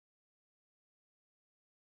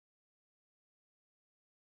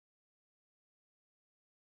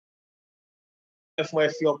fún ẹ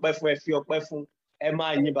fi ọpẹ́ fún ẹ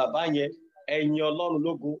máa yin bàbá yẹn ẹ yin Ọlọ́run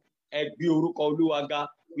lógo ẹ gbé orúkọ Olúwa ga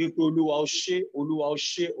wípé Olúwa ó ṣé Olúwa ó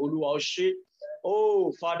ṣé Olúwa ó ṣé.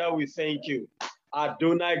 Oh Father, we thank you.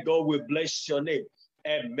 Adonai God, we bless your name.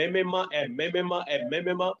 Ẹ̀mẹ́mẹ́má àyàn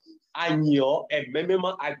ẹ̀mẹ́mẹ́má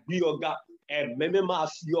àgbé ọ̀gá ẹ̀mẹ́mẹ́má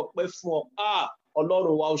àfi ọpẹ́ fún ọ.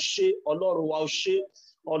 Ọlọ́run wa ó ṣé Ọlọ́run wa ó ṣé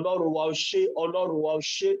Ọlọ́run wa ó ṣé Ọlọ́run wa ó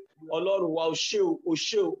ṣé Ọlọ́run wa ó ṣé o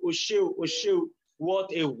ṣé o ṣé o ṣé o. What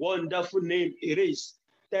a wonderful name it is.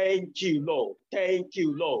 Thank you, Lord. Thank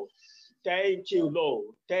you, Lord. Thank you, Lord.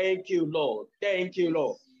 Thank you, Lord. Thank you,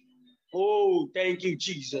 Lord. Oh, thank you,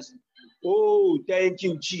 Jesus. Oh, thank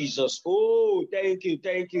you, Jesus. Oh, thank you,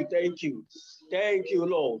 thank you, thank you. Thank you,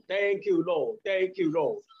 Lord. Thank you, Lord. Thank you,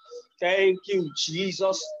 Lord. Thank you,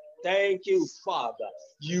 Jesus. Thank you, Father.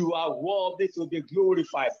 You are worthy to be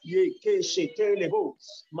glorified. Yekeshetelebo,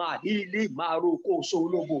 mahili maroko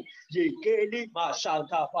solobo, yekeli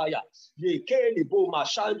mashantapaya, yekeli bo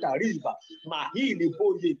mashanta riba, mahili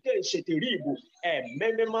bo yekesheteribo,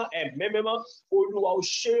 ememema, Olúwa ó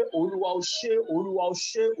ṣé, Olúwa ó ṣé, Olúwa ó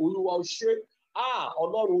ṣé, Olúwa ó ṣé.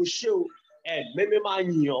 Ọlọ́run ó ṣé o, ẹ̀mẹ́mẹ́má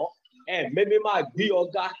yàn, ẹ̀mẹ́mẹ́má gbé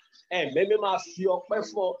ọ̀gá. Ẹ̀mí máa fi ọpẹ́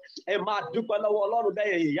fún ọ ẹ máa dúpẹ́ lọ́wọ́ Ọlọ́run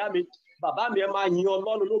bẹ́ẹ̀ ìyá mi bàbá mi ẹ máa yin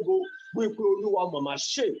Ọlọ́run lógo wípé Olúwa màmá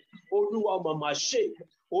ṣe Olúwa màmá ṣe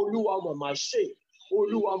Olúwa màmá ṣe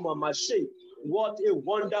Olúwa màmá ṣe. What a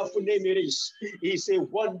wonderful name it is. He's a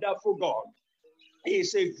wonderful God.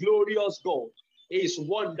 He's a glorious God. He's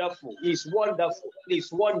wonderful. He's wonderful. He's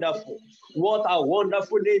wonderful. What a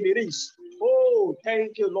wonderful name it is. Oh,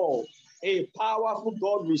 thank you, Lord. A powerful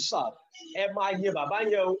God we serve. Ẹ máa yin bàbá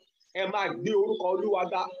yẹn o. Ẹ máa gbé orúkọ Olúwa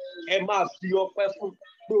ga ẹ máa fi ọpẹ́ fún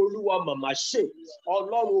pé Olúwa màmá ṣe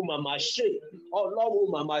Ọlọ́run màmá ṣe Ọlọ́run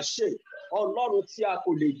màmá ṣe Ọlọ́run tí a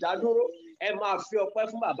kò lè dá dúró ẹ máa fi ọpẹ́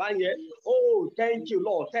fún bàbá yẹn. Oh, thank you,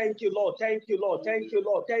 Lord. Thank you, Lord. Thank you, Lord. Thank you,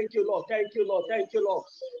 Lord. Thank you, Lord. Thank you, Lord. Thank you, Lord.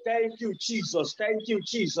 Thank you, Jesus. Thank you,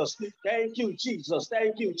 Jesus. Thank you, Jesus.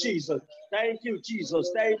 Thank you, Jesus. Thank you, Jesus.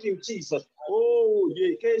 Thank you, Jesus. Oh,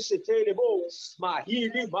 yekeshetelebo,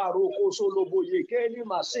 mahili maroko solobo yekeli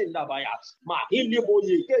masendabaya, mahili bo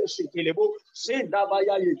yekeshetelebo,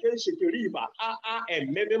 sendabaya yekesheteriba.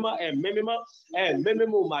 Ẹ̀mẹ́mẹ́má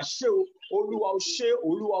máa ṣe o. Olúwa ó ṣé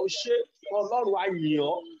Olúwa ó ṣé. Ọlọ́run a yìn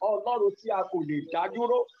ọ́ Ọlọ́run tí a kò lè dá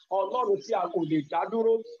dúró Ọlọ́run tí a kò lè dá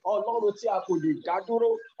dúró Ọlọ́run tí a kò lè dá dúró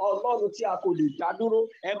Ọlọ́run tí a kò lè dá dúró.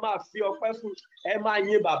 Ẹ máa fi ọpẹ́ fún ẹ máa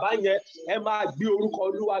yin bàbá yẹn ẹ máa gbé orúkọ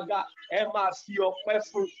Olúwa ga ẹ máa fi ọpẹ́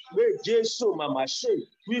fún pé Jésù màmá ṣe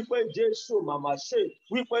wípé Jésù màmá ṣe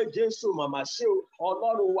wípé Jésù màmá ṣe o.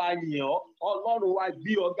 Ọlọ́run wa yìn ọ́ Ọlọ́run wa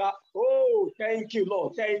gbé ọ ga. Oh, thank you, Lord.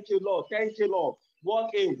 Thank you, Lord. Thank you, Lord.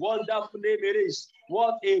 What a wonderful name it is.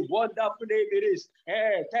 What a wonderful name it is.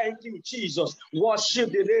 Thank you, Jesus.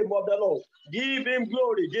 Worship the name of the Lord. Give him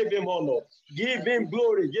glory, give him honor. Give him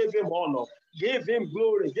glory, give him honor. Give him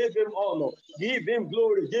glory, give him honor. Give him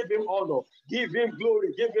glory, give him honor. Give him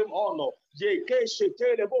glory, give him honor.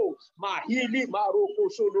 Yekeshetelebo, mahili maroko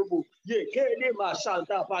solobo, yekeli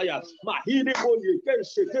mashanta fire, mahili bo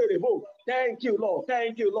yekeshetelebo. Thank you, Lord.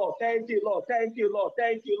 Thank you, Lord. Thank you, Lord. Thank you, Lord.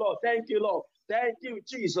 Thank you, Lord. Thank you, Lord. Thank you,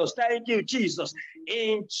 Jesus. Thank you, Jesus.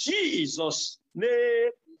 In Jesus'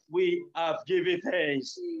 name, we have given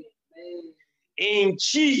thanks. In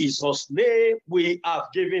Jesus' name, we have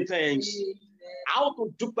given thanks. How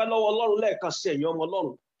to dúpẹ́ lọ́wọ́ Ọlọ́run lẹ́ẹ̀kan sí ẹ̀yin ọmọ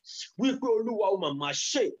Ọlọ́run wípé Olúwa ó máa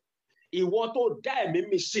ṣe ìwọ tó dá ẹ̀mí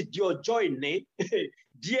mi sí di ọjọ́ ìní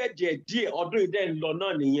díẹ̀ ọdún ìdẹ́ ń lọ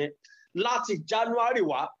náà nìyẹn láti January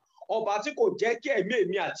wá ọba tí kò jẹ́ kí ẹ̀mí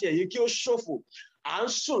èmi àti ẹ̀yin kí ó ṣòfò à ń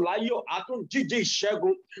sùn láyọ̀ a tún jíjí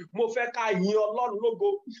ìṣẹ́gun mo fẹ́ ká yin Ọlọ́run lógo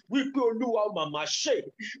wípé Olúwa ó máa ṣe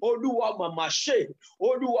Olúwa ó máa ṣe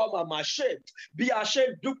Olúwa ó máa ṣe bí a ṣe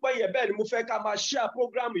ń dúpẹ́ yẹn bẹ́ẹ̀ ni mo fẹ́ ká máa share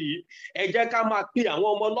program yìí ẹ jẹ́ ká máa pe àwọn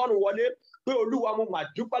ọmọ Ọlọ́run wọlé pé Olúwa mo máa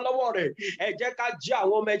dúpẹ́ lọ́wọ́ rẹ̀ ẹ jẹ́ ká jí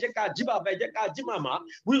àwọn ọmọ ẹ jẹ́ ká jí bàbá ẹ jẹ́ ká jí màmá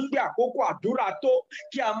wípé àkókò àdúrà tó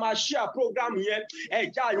kí a máa share program yẹn ẹ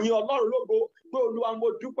jẹ́ á yin Ọlọ́run lógo pé Olúwa mo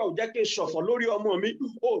dúpẹ́ ò jẹ́ kí n ṣọ̀fọ̀ lórí ọmọ mi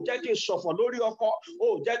ò jẹ́ kí n ṣọ̀fọ̀ lórí ọkọ ò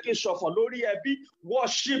jẹ́ kí n ṣọ̀fọ̀ lórí ẹbí.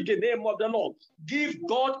 Worship the name of the Lord. Give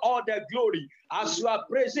God all the glory. As you are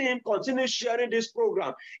praising him, continue sharing this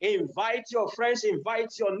program. Invite your friends,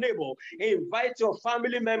 invite your neighbor, invite your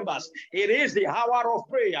family members. It is the hour of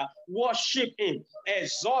prayer. Worship him,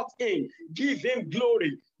 exalt him, give him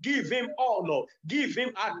glory, give him honor, give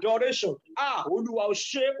him adoration. Olúwa ó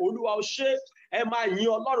ṣé, Olúwa ó ṣé. ẹ máa yin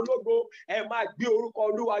Ọlọ́run lógo, ẹ máa gbé orúkọ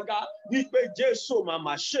Olúwa ga wípé Jésù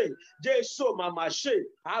màmá ṣe, Jésù màmá ṣe,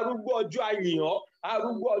 arúgbó ọjọ́ àyìnbó,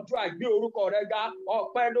 arúgbó ọjọ́ àgbé orúkọ rẹ ga,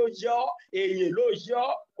 ọpẹ́ ló yẹ ọ́, èyìn ló yẹ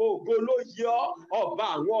ọ́, ògo ló yẹ ọ́, ọba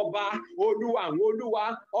àwọn ọba, olúwa àwọn olúwa,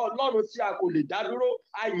 Ọlọ́run tí a kò lè dá dúró,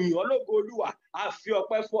 a yìn ọ́ lógo Olúwa, a fi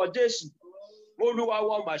ọpẹ́ fún ọ Jésù. Olúwa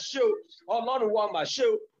wa mà ṣe o, Ọlọ́run wa mà ṣe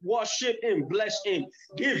o, worship him, bless him,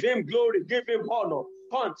 give him glory, give him honor,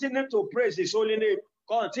 continue to praise his holy name,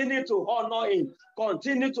 continue to honor him,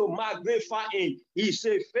 continue to magnify him. He's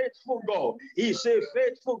a faithful God. He's a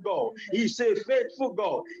faithful God. He's a faithful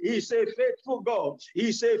God. He's a faithful God.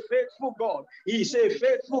 He's a faithful God. He's a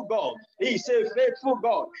faithful God. He's a faithful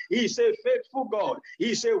God. He's a faithful God.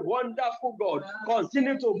 He's a wonderful God.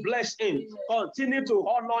 Continue to bless him. Continue to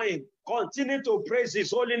honor him. Continue to praise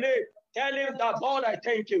his holy name. Tell him that, God, I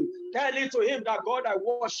thank you. Tell it to him that, God, I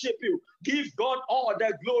worship you. Give God all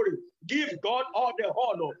the glory. Give God all the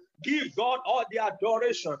honor. Give God all the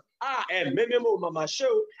adoration. Ẹ̀mẹ́mẹ́mọ́ màmá ṣe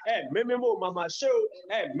o, ẹ̀mẹ́mẹ́mọ́ màmá ṣe o,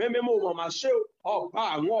 ẹ̀mẹ́mẹ́mọ́ màmá ṣe o, ọba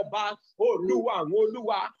àwọn ọba, olúwa àwọn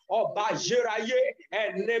olúwa, ọba ayérayé,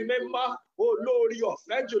 ẹni mímọ́, olórí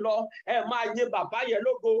ọ̀fẹ́ jùlọ, ẹ máa yin bàbá yẹn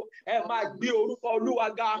lógo, ẹ máa gbé orúkọ Olúwa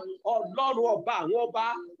ga, Ọlọ́run ọba àwọn ọba,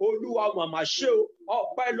 olúwa màmá ṣe o,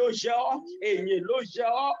 ọpẹ́ ló yẹ ọ́, èyìn ló yẹ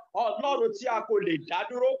ọ́, Ọlọ́run tí a kò lè dá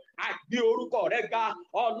dúró, a gbé orúkọ rẹ ga,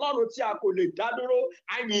 Ọlọ́run tí a kò lè dá dúró,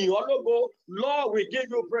 a yìn ọ́ lógo. Lord, we give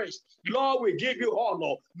you praise. Lord, we give you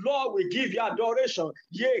honor. Lord, we give you adoration.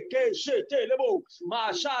 Yeke shete lebo,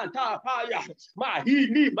 ma shanta paya, ma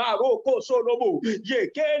hili ma roko solobo,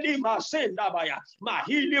 yeke li ma senda baya, ma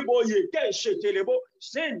hili bo yeke shete lebo,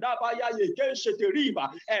 senda baya yeke shete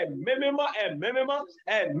riba, ememema, ememema,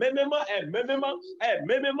 ememema, ememema,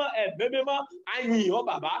 ememema, ememema, ayin o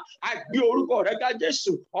baba, agbe orúkọ rẹ ga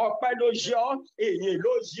Jésù, ọpẹ́ ló yẹ ọ́, èyìn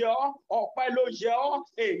ló yẹ ọ́, ọpẹ́ ló yẹ ọ́,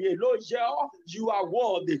 èyìn ló yẹ ọ́. You are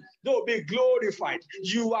worthy to be glorified.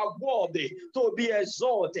 You are worthy to be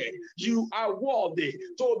exalted. You are worthy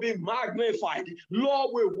to be magnified. Lord,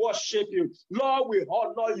 we worship you. Lord, we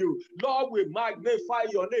honor you. Lord, we magnify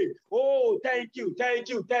your name. Oh, thank you, thank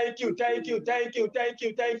you, thank you, thank you, thank you, thank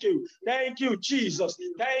you, thank you. Thank you, Jesus.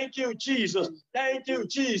 Thank you, Jesus. Thank you,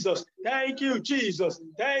 Jesus. Thank you, Jesus.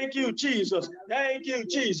 Thank you, Jesus. Thank you,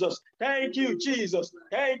 Jesus. Thank you, Jesus.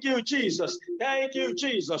 Thank you, Jesus. Thank you,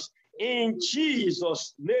 Jesus. In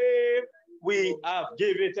Jesus' name, we have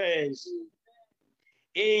given thanks.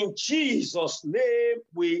 In Jesus' name,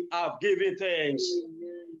 we have given thanks.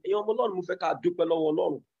 Ọlọ́run mo fẹ́ ká dúpẹ́ lọ́wọ́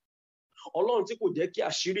Ọlọ́run. Ọlọ́run tí kò jẹ́ kí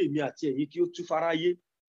àṣírí mi àti ẹ̀yin kí ó tú fáráyé.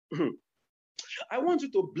 I want you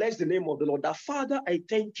to bless the name of the Lord. That Father, I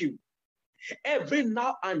thank you. Every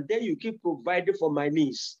now and then you keep providing for my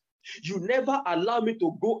needs. You never allow me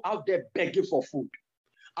to go out there begging for food.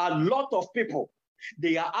 A lot of people,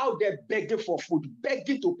 they are out there begging for food,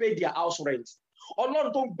 begging to pay their house rent.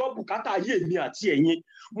 Ọlọ́run tó ń gbọ́ bùkátà ayé mi àti ẹ̀yin,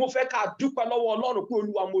 mo fẹ́ ká dúpẹ́ lọ́wọ́ Ọlọ́run pé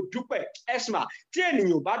Olúwa mo dúpẹ́. Esma, tí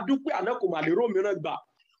ènìyàn bá dúpẹ́ àná kò mà lè ró mìíràn gbà.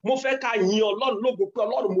 Mo fẹ́ ká yin Ọlọ́run lógo pé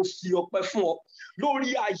Ọlọ́run mo fi ọpẹ́ fún ọ lórí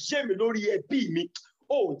ayé mi, lórí ẹbí mi.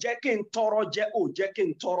 Ó jẹ́ kí n tọrọ jẹ, ó jẹ́ kí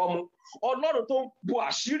n tọrọ mu. Ọlọ́run tó ń bo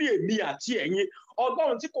àṣírí èmi àti ẹ̀yin,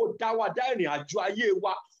 Ọlọ́run tí kò dá wa dá ìrìn àjò ayé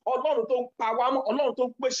wa. Ọlọ́run tó ń pa wá mọ́, Ọlọ́run tó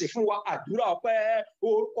ń pèsè fún wa, àdúrà ọpẹ́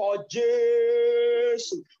orúkọ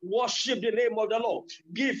Jésù. Worship the name of the Lord.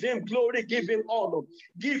 Give him glory, give him honor,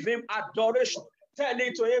 give him adoration. Tell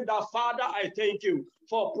it to him that, Father, I thank you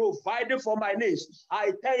for providing for my needs.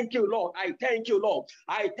 I thank you, Lord. I thank you, Lord.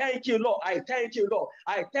 I thank you, Lord. I thank you, Lord.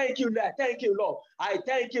 I thank you, Lord. I thank you, Lord. I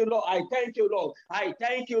thank you, Lord. I thank you, Lord. I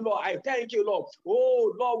thank you, Lord. I thank you, Lord.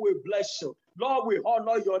 Oh, Lord, we bless you. Lord, we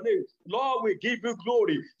honor your name. Lord, we give you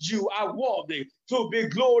glory. You are worthy to be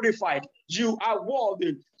glorified. You are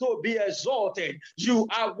worthy to be exalted. You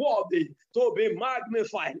are worthy to be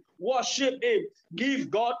magnified. Worship him.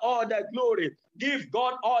 Give God all the glory. Give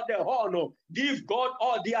God all the honor. Give God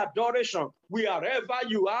all the adoration. Wherever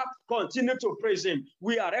you are, continue to praise him.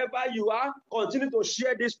 Wherever you are, continue to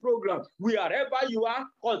share this program. Wherever you are,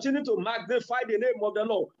 continue to magnify the name of the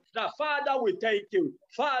Lord. Now, Father, we thank you.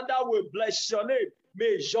 Father, we bless your name.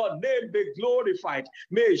 May your name be glorified.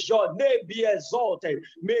 May your name be exalted.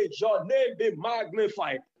 May your name be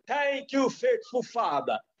magnified. Thank you, faithful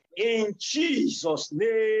Father. In Jesus'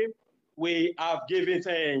 name, we have given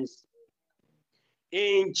thanks.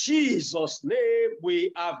 In Jesus' name,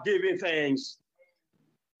 we have given thanks.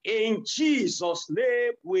 In Jesus'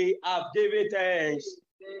 name, we have given thanks.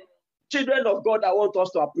 Children of God, I want us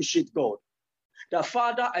to appreciate God. The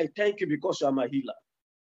Father, I thank you because you are my healer.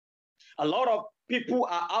 A lot of people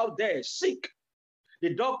are out there sick.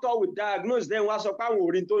 The doctor will diagnose them.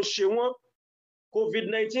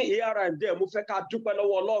 COVID-19 here and there. Mo fẹ́ ká dúpẹ́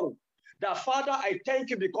lọ́wọ́ Ọlọ́run. That Father, I thank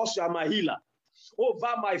you because you are my healer.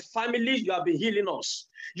 Over my family, you have been healing us.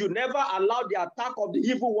 You never allow the attack of the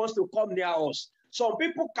evil ones to come near us. Some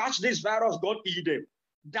people catch this virus, God heal them.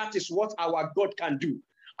 That is what our God can do.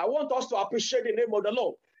 I want us to appreciate the name of the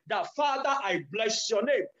Lord. That Father, I bless your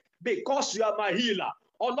name because you are my healer.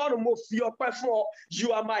 Ọlọ́run mo fi ọpẹ́ fún ọ.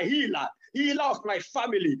 You are my healer. Healer of my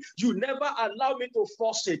family. You never allow me to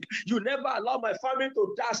forsake. You never allow my family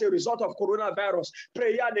to die as a result of coronavirus.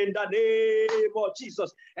 Prayer in the name of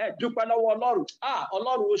Jesus. Dúpẹ́ lọ́wọ́ Ọlọ́run.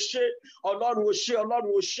 Ọlọ́run ó ṣé, Ọlọ́run ó ṣé,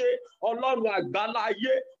 Ọlọ́run ó ṣé, Ọlọ́run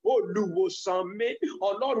àgbáláyé, olùwòsàn mi,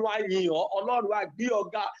 Ọlọ́run àyìnbó, Ọlọ́run àgbé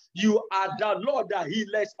ọ̀gá. You are the Lord that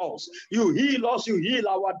heals us. You heal us, you heal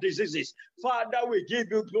our diseases. Father, we give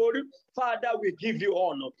you glory. Father, we give you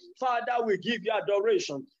honor. Father, we give you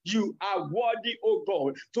adoration. You are worthy, O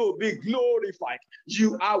God, to be glorified.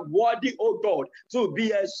 You are worthy, O God, to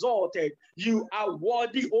be exalted. You are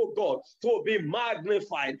worthy, O God, to be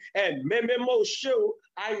magnified. And mememo show,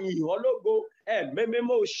 ayihologo, and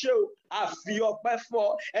mememo show, afi ọpẹ́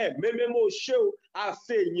fún, and mememo show,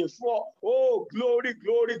 afeyin fún. Oh, glory,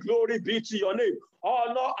 glory, glory be to your name.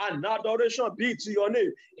 Honor and adoration be to your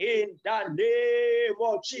name. In the name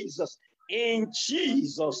of Jesus. In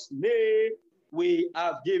Jesus' name, we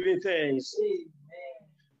have given thanks. Amen.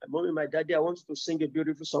 My mommy, my daddy, I want you to sing a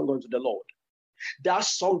beautiful song unto the Lord. That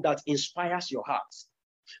song that inspires your heart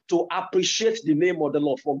to appreciate the name of the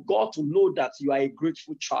Lord, for God to know that you are a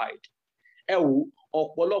grateful child.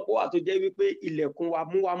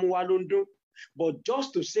 But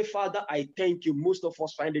just to say, Father, I thank you, most of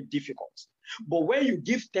us find it difficult. But when you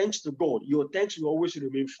give thanks to God, your thanks will always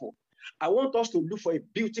remain full. I want us to look for a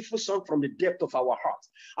beautiful song from the depth of our heart.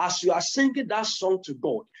 As you are singing that song to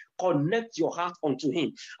God, connect your heart unto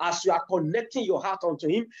Him. As you are connecting your heart unto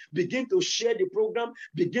Him, begin to share the program,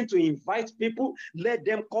 begin to invite people, let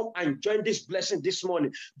them come and join this blessing this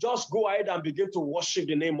morning. Just go ahead and begin to worship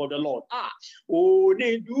the name of the Lord.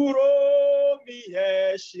 Oniduro mi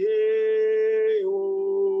eshe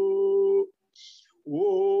o.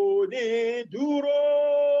 Oniduro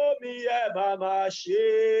mi ebama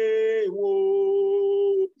she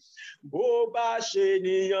o. Bó bá ṣe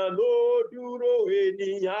ènìyàn ló dúró,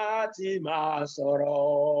 ènìyàn ti máa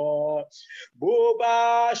sọ̀rọ̀. Bó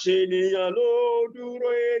bá ṣe ènìyàn ló dúró,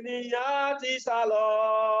 ènìyàn ti sálọ.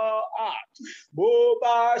 Bó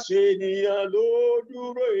bá ṣe ènìyàn ló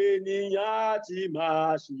dúró, ènìyàn ti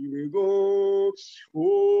máa ṣìrègùn.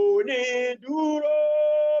 Onídúró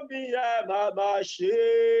mi ẹ má má ṣe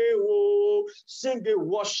o. Sing a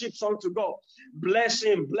worship song to God. Bless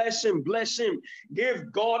Him, bless Him, bless Him.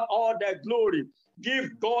 Give God all the glory. Give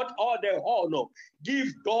God all the honor. Give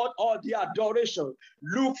God all the adoration.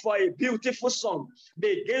 Look for a beautiful song.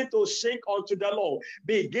 Begin to sing unto the Lord.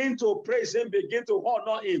 Begin to praise Him. Begin to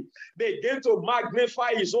honor Him. Begin to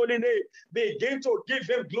magnify His holy name. Begin to give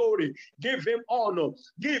Him glory. Give Him honor.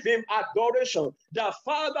 Give Him adoration. The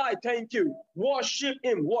Father, I thank you. Worship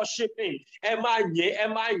Him. Worship Him.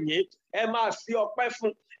 Ẹ fi ọpẹ́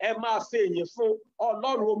fún. Ẹ máa fi ìyìn fún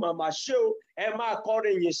Ọlọ́run màmá ṣe o. Ẹ máa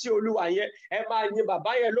kọrin ìyìn sí Olúwa yẹn. Ẹ máa yin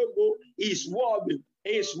bàbá yẹn lógo. Is worthy,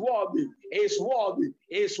 is worthy, is worthy,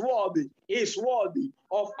 is worthy, is worthy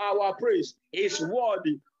of our praise. Is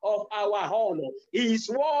worthy of our honor. Is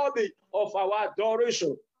worthy of our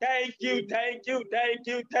adoration. Thank you, thank you, thank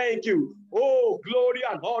you, thank you. Oh, glory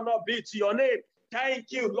and honor be to your name.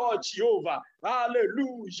 Thank you, Lord Jehovah.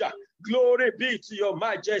 Hallelujah. Glory be to your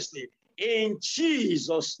majesty. In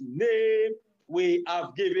Jesus' name, we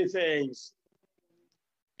have given thanks.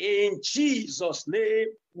 In Jesus' name,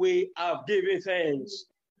 we have given thanks.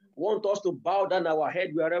 Want us to bow down our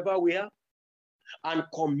head wherever we are and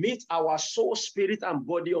commit our soul, spirit, and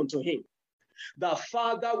body unto Him. The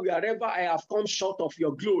Father, wherever I have come short of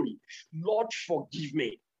your glory, Lord, forgive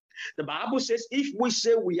me. The Bible says, if we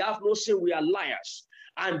say we have no sin, we are liars,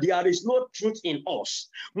 and there is no truth in us.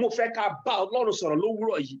 Mo fẹ́ ká bá Ọlọ́run sọ̀rọ̀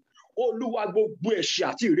lówùúrọ̀ yìí. Olúwa gbogbo ẹ̀ṣẹ̀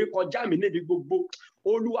àti ìrékọjá mi níbi gbogbo.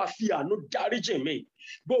 Olúwa fi àánú dáríjì mi.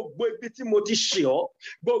 Gbogbo ibi tí mo ti ṣẹ̀ ọ́,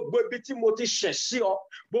 gbogbo ibi tí mo ti ṣẹ̀ sí ọ,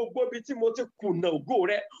 gbogbo ibi tí mo ti kùnà ògo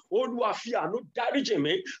rẹ, Olúwa fi àánú dáríjì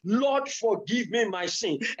mi. Lord, forgive me my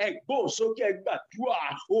sin. Ẹ gbóhùn sókè, ẹ gbàdúrà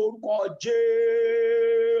orúkọ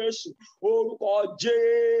Jésù, orúkọ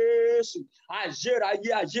Jésù. Jésù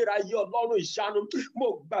ayérayé Ọlọ́run ìyanu mo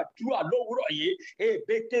gbàdúrà lówùúrọ̀ yìí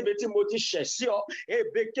ebékébé tí mo ti ṣẹ̀ sí ọ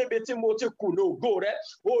ebékébé tí mo ti kùnà ògo rẹ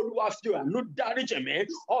Olúwa fi àánú dáríjì mí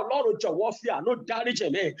Ọlọ́run jọ̀wọ́ fi àánú dáríjì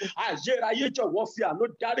mí ayérayé jọ̀wọ́ fi àánú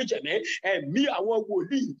dáríjì mí ẹ̀mí àwọn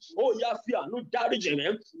wòlíì ó yá fi àánú dáríjì mí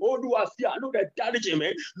Olúwa fi àánú rẹ dáríjì mí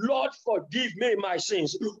Lord forgive me my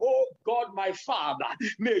sins oh God my Father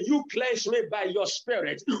may you cleanse me by your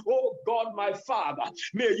spirit oh God my Father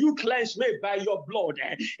may you cleanse me by your blood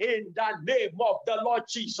in the name of the Lord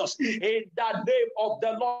Jesus in the name of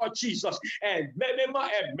the Lord Jesus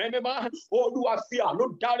ẹ̀mẹ́mẹ́má Olúwa fi àánú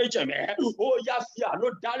dáríjì mí ó yá fi àánú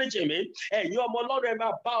dáríjì mí ẹ̀yin ọmọ Ọlọ́run ẹ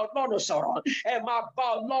máa bá Ọlọ́run sọ̀rọ̀ ẹ máa bá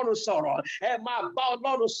Ọlọ́run sọ̀rọ̀ ẹ máa bá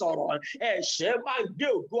Ọlọ́run sọ̀rọ̀ ẹ̀ṣẹ̀ máa ń gbé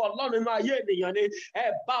ògo Ọlọ́run nínú ayé ènìyàn ni ẹ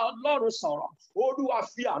bá Ọlọ́run sọ̀rọ̀ Olúwa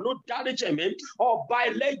fi àánú dáríjì mí ọba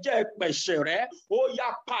ẹlẹ́jẹ̀ pẹ̀ṣẹ̀ rẹ ó yá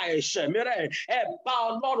pa ẹ̀ṣẹ̀ mi rẹ́ ẹ bá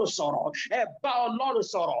Ọlọ́run sọ̀rọ̀ ẹ bá Ọlọ́run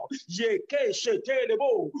sọ̀rọ̀ yèké ṣètẹ́lẹ́bò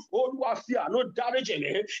Olúwa fi àánú dáríjì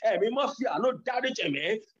mí ẹ̀mí mọ́ fi àánú dáríjì mí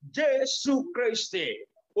Jésù Kristi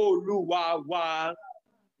Olúwa wa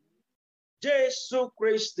Jésù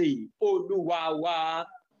Kristi Olúwa wa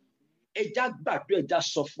ẹja gbàdúrà ẹja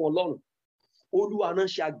sọ fún Ọlọ́run Olúwa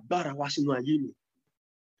ránṣẹ́ agbára wá sínú ayé mi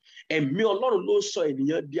ẹ̀mí Ọlọ́run ló sọ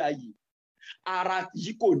ènìyàn di ayé ara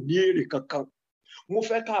yìí kò ní èrè kankan mo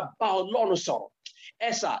fẹ́ ká bá Ọlọ́run sọ̀rọ̀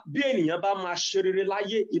ẹ̀sà bí ènìyàn bá máa ṣe rere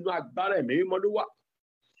láyé inú agbára ẹ̀mí mímọ́ ló wà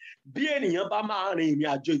bí ènìyàn bá máa rin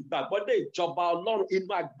ìrìn àjò ìgbàgbọ́ dé ìjọba Ọlọ́run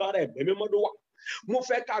inú agbára ẹ̀mí mímọ́ ló wà mo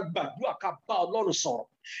fẹ́ ká gbàdúrà ká bá Ọlọ́run sọ̀rọ̀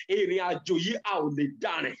ìrìn àjò yìí a ò lè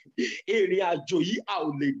dárìn ìrìn àjò yìí a ò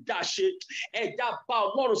lè dá ṣe ẹja bá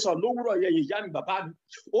Ọlọ́run sọ̀rọ̀ lówùúrọ̀ yẹn ìyá mi bàbá mi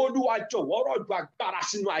Olúwa jọ̀wọ́ rọ̀jò agbára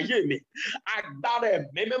sínú ayé mi agbára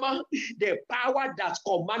ẹ̀mí mímọ́ the power that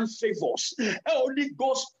command favours Holy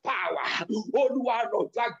Ghost power Olúwa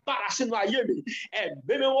rọ̀jò agbára sínú ayé mi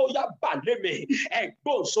ẹ̀mí mímọ́ ó yá bà lé mi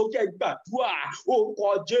ẹ̀gbọ́n sókè gbàdúrà orúkọ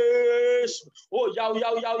Jésù ó yá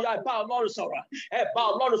ẹ bá Ọlọ́run sọ̀rọ̀ ẹ bá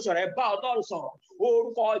Ọlọ́run sọ̀rọ̀ ẹ bá Ọlọ́run sọ̀rọ̀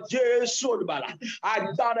orúkọ Jésù olùbàlà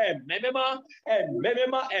agbára ẹ̀mí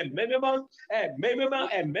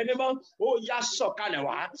mímọ́ ó yá sọ̀kalẹ̀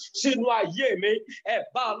wá sínú ayé mi ẹ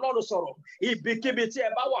bá Ọlọ́run sọ̀rọ̀ ibikíbi tí ẹ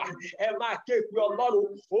bá wà ẹ máa ké pe Ọlọ́run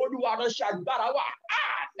Olúwa ránṣẹ́ agbára wá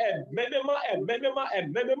ẹ̀mí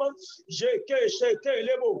mímọ́ ṣèké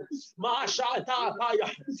lébò máa ṣàtàbáyà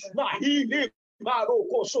máa hí ilé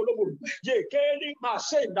Maroko Solomon, Yekeli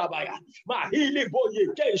Masendabaya, Mahili Bo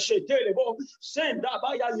Yeke Shetelebo,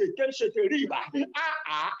 Sendabaya Yeke Sheteriba,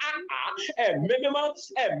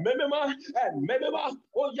 Memema,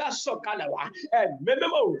 O Yasokalawa, and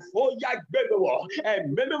Mememo, O Yagbewo,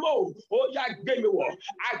 and Mememo, O Yagbewo,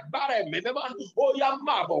 Agbare Memema, O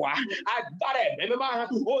Yamaboa, Agbare Memema,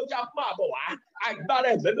 O Yamaboa,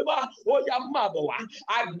 Agbare Memema, O Yamaboa,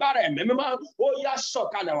 Agbare Memema, O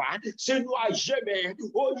Yasokalawa, Sinua Jeme,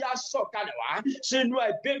 O Yasokalawa,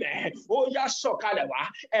 Sinua Beme, O Yasokalawa,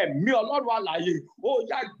 and Miolon Alaye, O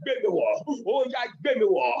Yagbewo, O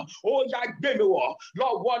Yagbewo, O Yagbewo,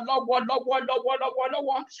 Lord one,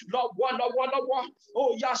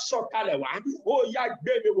 O Yasokalawa, O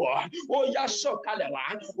Yagbewo, O Yasokalawa,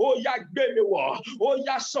 O Yagbewo, O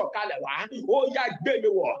Yasokalawa, O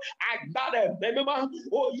Yagbewo, Agbare Memema,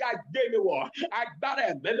 O Yagbewo, Agbare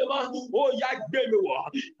Memema, O Yagbewo,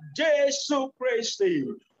 Jésù Kristi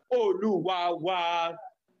Olúwa wa.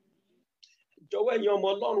 Jọ̀wọ́ ẹ̀yin ọmọ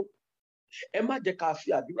Ọlọ́run ẹ má jẹ́ ká fi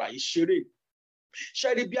àdúrà yìí ṣeré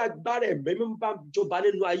ṣẹ́rí bí agbára ẹ̀mí mímọ́ bá jọba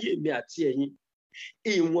nínú ayé mi àti ẹ̀yin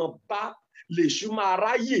ìwọ̀nba lèṣù máa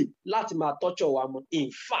ráyè láti máa tọ́jọ́ wa mọ́. In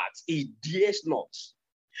fact, it dares not.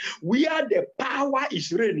 Where the power is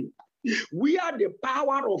reigning, where the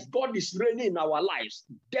power of God is reigning in our lives,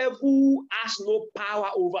 devil has no power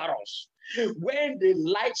over us. When the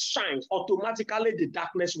light shines, automatically the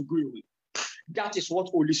darkness will go away. That is what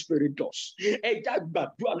Holy Spirit does. Ẹja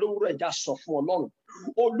gbàdúrà lówùúrọ̀ ẹja sọ fún Ọlọ́run.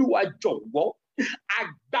 Olúwa jọ̀wọ́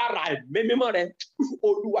agbára ẹ̀mí mímọ́ rẹ,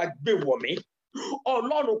 Olúwa gbé wọ̀ mí.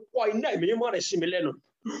 Ọlọ́run kọ iná ẹ̀mí mímọ́ rẹ sí mi lẹ́nu.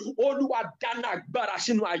 Olúwa dáná agbára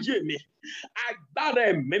sínú ayé mi. Agbára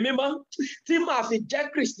ẹ̀mí mímọ́ tí màá fi jẹ́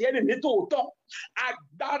Kìrìsìtẹ́nì ní tòótọ́.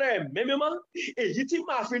 Agbára ẹ̀mí mímọ́ èyí tí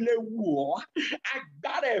màá fi lè wù ọ́.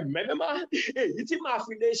 Agbára ẹ̀mí mímọ́ èyí tí màá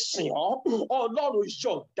fi lè sìn ọ́. Ọlọ́run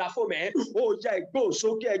yọ̀ǹda fún mi. Ó yá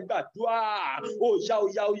ìgbóhùnsókè ẹ gbàdúrà. Ó yá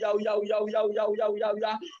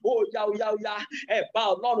ẹ bá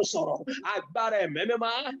Ọlọ́run sọ̀rọ̀. Agbára ẹ̀mí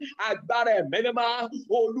mímọ́, agbára ẹ̀mí mímọ́,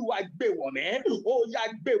 Olúwa gbé wọ̀ mí. Ó yá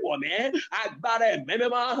gbé wọ̀ mí. Agbára ẹ̀mí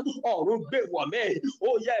mímọ́, ọ̀run gbé wọ̀ mí. Ó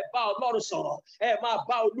yá ẹ bá Ọlọ́run sọ̀rọ̀. Ẹ máa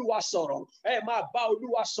bá Olúwa sọ̀rọ̀. Ẹ máa bá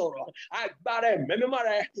Olúwa sọ̀rọ̀ agbára ẹ̀mí mímọ́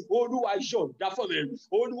rẹ Olúwa yọ̀ǹda fún mi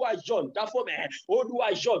Olúwa yọ̀ǹda fún mi Olúwa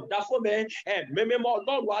yọ̀ǹda fún mi ẹ̀mí mímọ́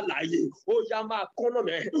Ọlọ́run alààyè ó yá máa kúnnà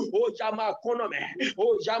mi ó yá máa kúnnà mi ó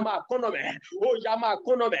yá máa kúnnà mi ó yá máa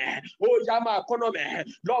kúnnà mi ó yá máa kúnnà mi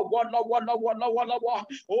lọ́wọ́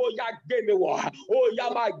ó yá gbé mi wọ̀ ó yá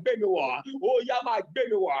máa gbé mi wọ̀ ó yá máa gbé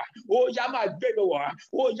mi wọ̀ ó yá máa gbé mi wọ̀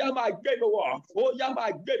ó yá máa gbé mi wọ̀ ó yá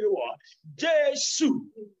máa gbé mi wọ̀ Jésù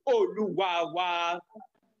Olúwa wa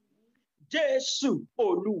Jésù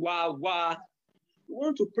Olúwa wa. We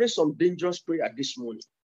want to pray some dangerous prayer this morning.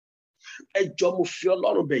 Ẹ jọ̀ọ́ mo fi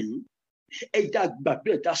Ọlọ́run bẹ̀ yín ẹ já gbàgbé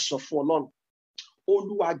ẹ já sọ fún Ọlọ́run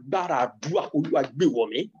Olúwa agbára àdúrà Olúwa gbé wọ̀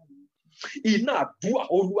mí iná àdúrà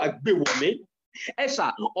Olúwa gbé wọ̀ mí ẹ̀sà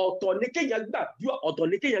ọ̀tọ̀ ní kéèyàn gbàdúrà ọ̀tọ̀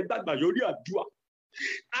ní kéèyàn gbàgbà lórí àdúrà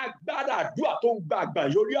agbára àdúrà tó ń gbàgbà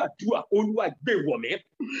lórí àdúrà Olúwa gbé wọ̀ mí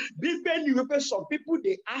Bíbélì wípé some people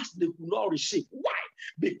they ask they could not receive why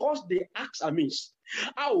because they ask amiss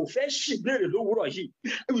a ò fẹ́ ṣìbéèrè lówùúrọ̀ yìí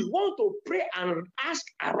we want to pray and ask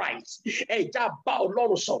aright ẹ̀já bá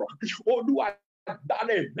Ọlọ́run sọ̀rọ̀ Olúwa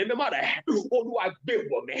agbára ẹ̀mẹ́mẹ́mọ́ rẹ̀ Olúwa gbé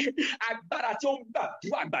wọ̀ mí agbára tí ó ń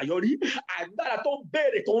gbàdúrà àgbàyọrí agbára tó ń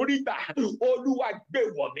béèrè tó ń rí gbà Olúwa gbé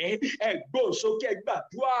wọ̀ mí ẹ̀gbọ́n sókè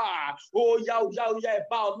gbàdúrà ó yá ẹ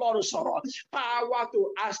bá Ọlọ́run sọ̀rọ̀ power to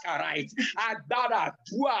ask aright agbára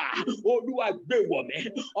àdúrà Olúwa gbé wọ̀ mí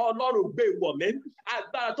Ọlọ́run gbé wọ̀ mí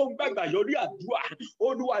agbára tó ń gbàgbàyọrí àdúrà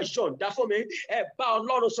Olúwa yọ̀ǹda fún mi ẹ bá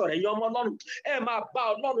Ọlọ́run sọ̀rọ̀ ẹ̀yin ọmọ Ọlọ́run ẹ máa bá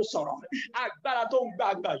Ọlọ́run sọ̀rọ̀ agbára tó ń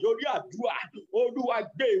gbàgbàyọrí àdúrà Olúwa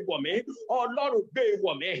gbé wọ̀ mí Ọlọ́run gbé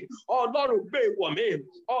wọ̀ mí Ọlọ́run gbé wọ̀ mí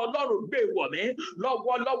Ọlọ́run gbé wọ̀ mí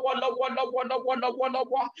lọ́wọ́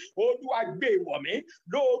Olúwa gbé wọ̀ mí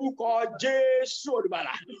lórúkọ Jésù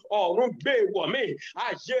Olùgbàlà ọ̀run gbé wọ̀ mí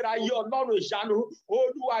ayérayé Ọlọ́run ìyanu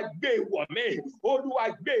Olúwa gbé wọ̀ mí Olúwa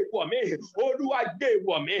gbé wọ̀ mí Olúwa gbé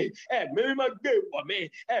wọ̀ mí ẹ̀mí mímọ́ gbé wọ̀ mí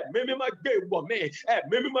ẹ̀mí mímọ́ gbé wọ̀ mí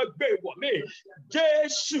ẹ̀mí mímọ́ gbé wọ̀ mí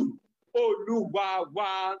Jésù Olúwa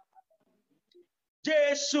wa.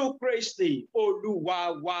 Jésù Kristi Olúwa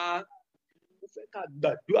wa. Mo fẹ́ ká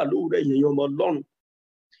gbàdúrà lóòrè yẹn ọmọ Ọlọ́run.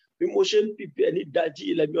 Bí mo ṣe ń pípẹ́ ní dájí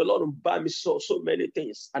ilẹ̀ mi Ọlọ́run bá mi sọ so many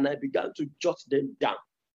things and I began to jot them down.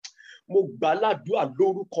 Mo gbàládùá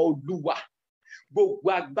lórúkọ Olúwa. Gbogbo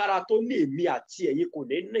agbára tó ní èmi àti ẹ̀yin kò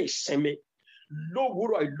ní ní ìsinmi.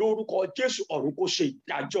 Lówùúrọ̀ lórúkọ Jésù ọ̀run kó ṣe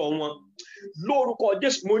ìdájọ́ wọn. Lórúkọ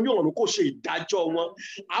Jésù mo ní ọ̀run kó ṣe ìdájọ́ wọn.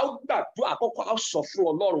 A ó gbàdúrà àkọ́kọ́ a ó sọ fún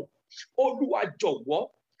Ọlọ́run. Olúwa jọ̀wọ́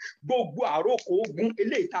gbogbo àròkọ ogun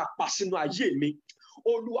eléyìí tá a pa sínú ayé mi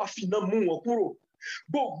Olúwa finá mú wọn kúrò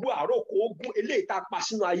gbogbo àròkọ ogun eléyìí tá a pa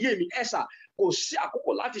sínú ayé mi ẹ̀sà kò sí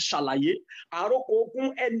àkókò láti ṣàlàyé àròkọ ogun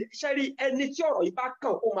ẹni tí ọ̀rọ̀ yìí bá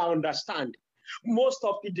kàn ó máa understand most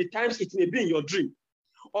of the times it may be in your dream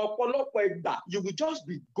ọ̀pọ̀lọpọ̀ ìgbà you will just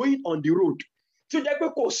be going on the road tí ó jẹ́ pé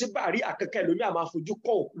kò sí bàárí àkẹ́kẹ́ lómi àmà fojú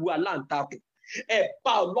kọ́ òkú aláǹtakùn ẹ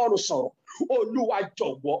bá Ọlọ́run sọ̀rọ̀ Olúwa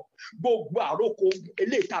jọ̀wọ́ gbogbo àròkọ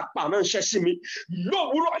eléyìí tá a pa ránṣẹ́ sí mi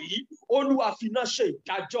lówùúrọ̀ yìí Olúwa fi iná ṣe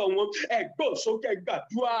ìdájọ́ wọn ẹgbọ́n sókè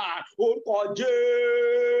gbàdúrà orúkọ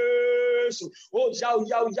Jésù ó yá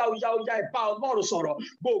ẹ bá Ọlọ́run sọ̀rọ̀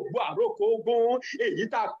gbogbo àròkọ ogun èyí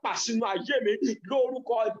tá a pa sínú ayé mi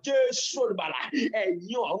lórúkọ Jésù Olùgbàlà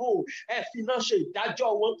ẹ̀yin ọ̀run ẹ fi iná ṣe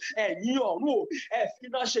ìdájọ́ wọn ẹ̀yin ọ̀run ẹ fi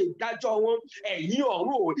iná ṣe ìdájọ́ wọn ẹ̀yin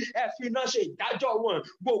ọ̀run ẹ fi iná ṣe ìdájọ́ wọn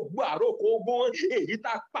gbogbo àròkọ ogun èyí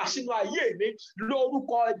tá a pa sínú ayé mi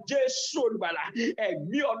lórúkọ Jésù Olùgbàlà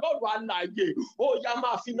ẹ̀mí Ọlọ́run alààyè ó yá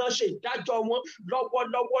máa fi iná ṣe ìdájọ́ wọn lọ́wọ́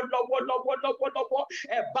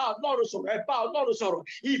ẹ bá Ọlọ́run sọ̀rọ̀ ẹ bá Ọlọ́run sọ̀rọ̀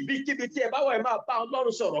ibikíbi tí ẹ bá wà ẹ máa bá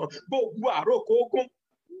Ọlọ́run sọ̀rọ̀ gbogbo àròkọ ogun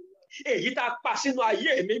èyí tá a pa sínú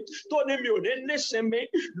ayé mi tó ní mi ò ní nísinmi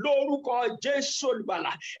lórúkọ Jésù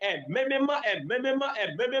Olùgbàlà ẹ̀mí mímọ́ ẹ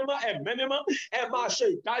máa ṣe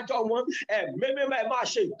ìdájọ́ wọn ẹ̀mí mímọ́ ẹ máa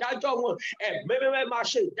ṣe ìdájọ́ wọn ẹ̀mí mímọ́ ẹ máa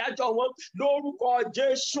ṣe ìdájọ́ wọn lórúkọ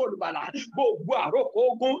Jésù Olùgbàlà gbogbo àròkọ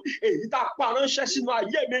ogun èyí tá a pa ránṣẹ́ sínú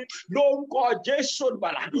ayé mi lórúkọ Jésù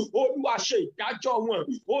Olùgbàlà Olúwa ṣe ìdájọ́ wọn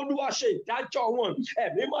Olúwa ṣe ìdájọ́ wọn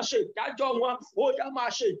ẹ̀mí mímọ́ ṣe ìdájọ́ wọn ó yá máa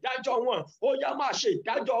ṣe ìdájọ́ wọn ó yá máa ṣe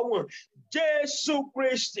ìdájọ́ wọn Jésù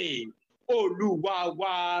Kristi Olúwa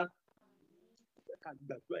wa. Ká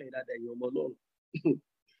gbàdúrà yẹn dáadáa ẹ̀yin ọmọ Ọlọ́run.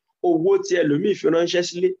 Owó tí ẹlòmíì fi ránṣẹ́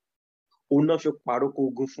sílé òun náà fi pàrókò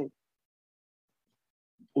ogun fún.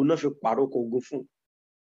 Òun náà fi pàrókò ogun fún.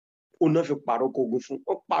 Òun náà fi pàrókò ogun fún.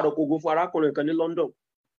 Wọ́n pàrókò ogun fún arákùnrin kan ní London.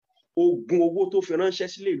 Ogun owó tó fi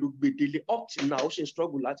ránṣẹ́ sílé ìlú gbèdélé up till now ó ṣe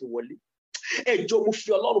struggle láti wọlé. Ẹ jọ̀ọ́ mo fi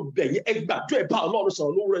Ọlọ́run bẹ̀ yín ẹ gbàdúrà ẹ bá Ọlọ́run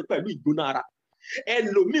sọ̀rọ̀ lówùúrọ̀ pẹ̀lú ìgbóná ara.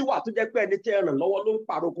 Ẹlòmíì wà tó jẹ́ pé ẹni tẹ́ ràn lọ́wọ́ ló ń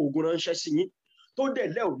pàrókò ogun ránṣẹ́ sí yín tó dẹ̀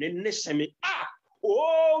lẹ́ ò ní nísinmi. Ó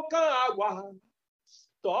kàn á wà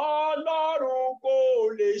tọ́lọ́run kò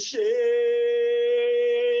lè ṣe.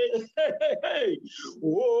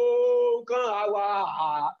 Ó kàn á wà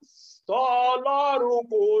tọ́lọ́run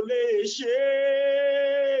kò lè ṣe.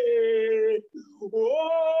 Ó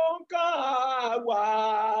kàn á wà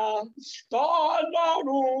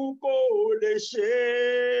tọ́lọ́run kò lè ṣe.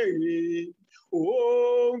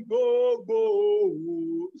 Ohun gbogbo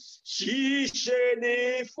ṣíṣe ní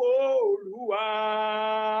f'Olúwa.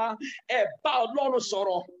 Ẹ bá Ọlọ́run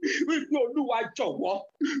sọ̀rọ̀ wípé Olúwa jọ̀wọ́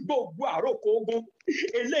gbogbo àròkọ ogun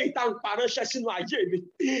eléyìí tá ń paránṣẹ́ sínú ayé mi,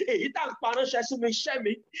 èyí tá ń paránṣẹ́ sínú iṣẹ́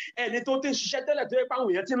mi, ẹni tó ti ń ṣiṣẹ́ tẹ́lẹ̀ tó yẹ pé àwọn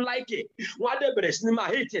èèyàn ti ń láìkè, wọ́n á dẹ̀ bẹ̀rẹ̀ sí ní máa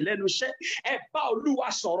hate lẹ́nu iṣẹ́. Ẹ bá Olúwa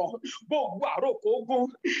sọ̀rọ̀ gbogbo àròkọ ogun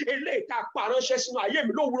eléyìí tá paránṣẹ́ sínú ayé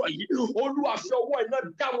mi lówùrọ̀ yìí, Olúwa fi ọwọ́ iná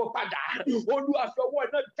dá wọn padà. Olúwa fi ọwọ́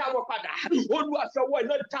iná dá wọn padà. Olúwa fi ọwọ́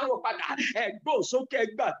iná dá wọn padà. Ẹ gbóhùn sókè, ẹ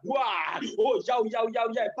gbàdúrà. Ó yá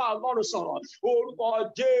ẹ bá Ọlọ́run sọ̀rọ̀. Orúkọ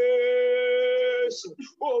Jésù,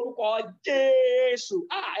 orúkọ Jésù.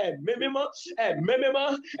 Ẹ̀mí mímọ́, ẹ̀mí mímọ́,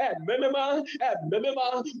 ẹ̀mí mímọ́, ẹ̀mí mímọ́.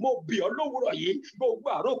 Mo bì ọ́ lówùrọ̀ yìí, gbogbo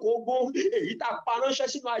àròkọ ogun èyí tá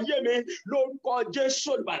paránṣẹ́ sínú ayé mi lórúkọ Jésù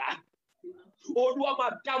Olùgbàlà. Olúwa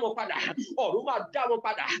máa dá wọn padà, ọ̀run máa dá wọn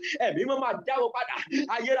padà, ẹ̀mí mímọ́ máa dá wọn padà,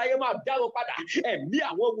 ayérayé máa dá wọn padà, ẹ̀mí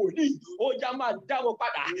àwọn wòlíì ó yá máa dá wọn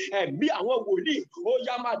padà, ẹ̀mí àwọn wòlíì ó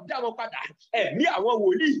yá máa dá wọn padà, ẹ̀mí àwọn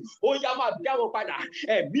wòlíì ó yá máa dá wọn padà,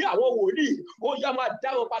 ẹ̀mí àwọn wòlíì ó yá máa dá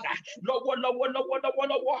wọn padà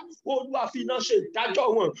lọ́wọ́lọ́wọ́. Olúwa fi iná ṣe ìdájọ́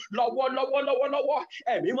wọn lọ́wọ́lọ́wọ́.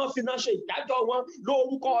 Ẹ̀mí mímọ́ fi iná ṣe ìdájọ́ wọn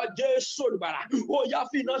lórúkọ Jésù Olùgbàlà. Ó yá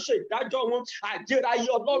fi iná ṣe ìdájọ́ wọn. Ayérayé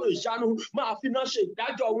Ọlọ́run ìyanu máa fi iná ṣe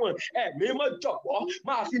ìdájọ́ wọn. Ẹ̀mí mímọ́ jọ̀wọ́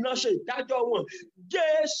máa fi iná ṣe ìdájọ́ wọn.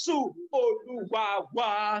 Jésù Olúwa wa.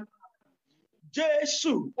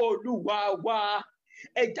 Jésù Olúwa wa.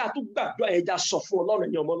 Ẹja tó gbàdúrà, ẹja sọ fún Ọlọ́run,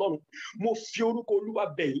 ẹ̀yin ọmọ Ọlọ́run. Mo fi orúkọ Olúwa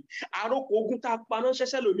bẹ̀ yín. Àròkọ ogun tá a paránṣẹ́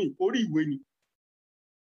sẹ́lòmíì orí ìwé ni.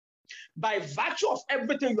 By virtue of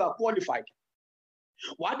everything you are qualified.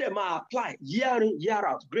 Wàá dẹ̀ máa apply year in, year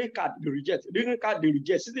out. Green card they reject, green card they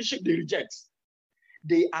reject, citizenship they reject.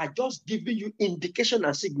 They are just giving you indication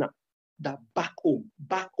and signal that back home.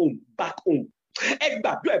 Ẹ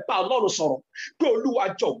gbàdúrà, ẹ bá Ọlọ́run sọ̀rọ̀ pé Olúwa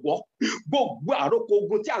jọ̀wọ́ gbogbo àròkọ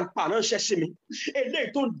ogun tí à ń paránṣẹ́ sí mi,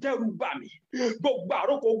 eléyìí tó ń dẹ́rù bà mí, gbogbo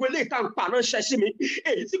àròkọ ogun eléyìí tá à ń paránṣẹ́ sí mi,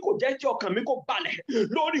 èyí tí kò jẹ́ kí ọkàn mi kó balẹ̀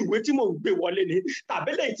lórí ìwé tí mò ń gbé wọlé ni,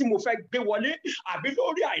 tàbí lẹ́yìn tí mo fẹ́ gbé wọlé, àbí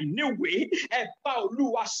lórí àìníwèé. Ẹ bá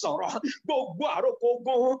Olúwa sọ̀rọ̀ gbogbo àròkọ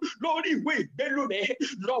ogun lórí ìwé ìgbélú mi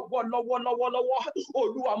lọ́wọ́.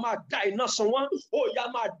 Olúwa máa dá iná sun wọ́n. Ó yá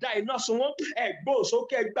máa dá iná sun wọ́n. Ẹ gbóhùn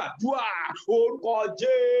sókè, gbàdúrà orúkọ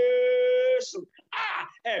Jésù.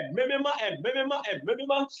 Ẹ̀mí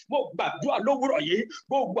mímọ́, mo gbàdúrà lówùrọ̀ yìí,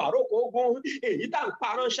 gbogbo àròkọ ogun èyí tá ń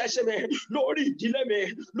paránṣẹ́ sí mi lórí ìdílé mi,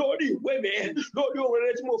 lórí ìwé mi, lórí ohun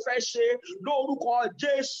rere tí mo fẹ́ ṣe, lórúkọ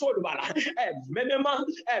Jésù Olùgbàlà. Ẹ̀mí mímọ́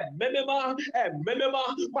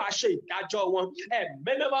máa ṣe ìdájọ́ wọn.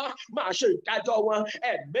 Ẹ̀mí mímọ́ máa ṣe ìdájọ́ wọn.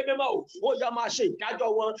 Ẹ̀mí mímọ́ ó yá máa ṣe ìdájọ́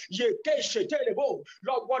wọn. Yèké ṣètèlébò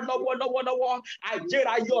lọ́wọ́.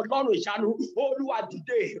 Ayérayé Ọlọ́run ìyanu, Olúwa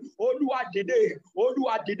dìde, Olúwa dìde,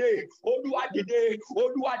 Olúwa dìde, Olúwa dìde,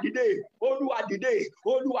 Olúwa dìde, Olúwa dìde,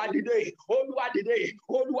 Olúwa dìde, Olúwa dìde,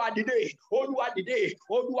 Olúwa dìde, Olúwa dìde,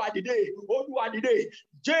 Olúwa dìde, Olúwa dìde.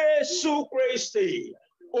 Jésù Kristi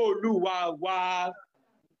Olúwa wa.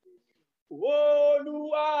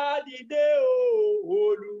 Olúwa dìde o,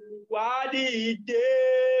 Olúwa dìde.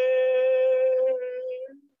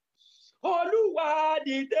 Olúwa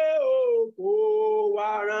dìde o, kó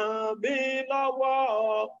wá ràn mí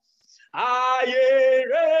lọ́wọ́. Ayé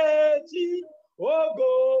retí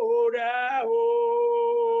ògo rẹ̀ o.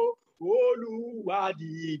 Olúwa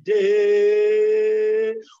dìde.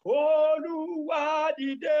 Olúwa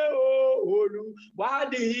dìde o, Olúwa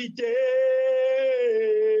dìde.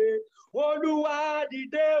 Olúwa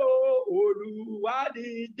dìde o, Olúwa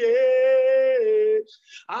dìde.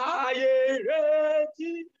 Ayé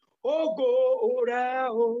retí ògo rẹ̀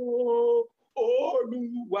o.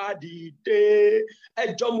 Olúwa dìde. Ẹ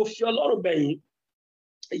jọ̀ọ́ mo fi Ọlọ́run bẹ̀ yín,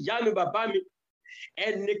 ìyá mi, bàbá mi,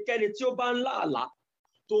 ẹnikẹ́ni tí ó bá ń lá àlá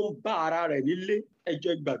tó ń bá ara rẹ̀ nílé, ẹ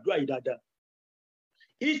jọ̀ọ́ gbàdúrà yìí dáadáa.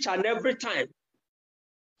 Each and every time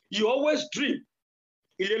you always dream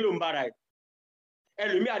ilé ló ń bára ẹ̀.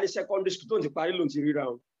 Ẹlòmíà ní secondary school tó ń ti parí ló ń ti ríra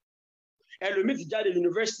wọn. Ẹlòmíì ti jáde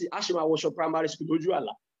university á ṣe máa wọṣọ primary school lójú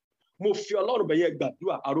àlá. Mo fi Ọlọ́run bẹ̀ yín,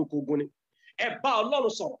 gbàdúrà àròkọ ogun ni. Ẹ bá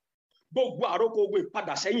Ọlọ́run sọ̀rọ̀ gbogbo àròkọ ogun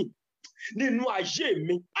ìpadà sẹ́yìn nínú ayé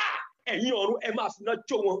mi. ẹ̀yin ọ̀run ẹ máa finá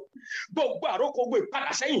jó wọn. Gbogbo àrókògbè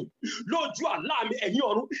padà sẹ́yìn lójú àlá mi, ẹ̀yin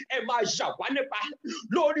ọ̀run ẹ máa yà wá nípa.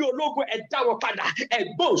 Lórí ológun ẹ dá wọn padà. Ẹ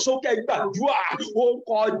gbóhùn sókè gbàdúrà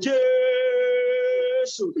orúkọ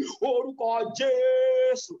Jésù, orúkọ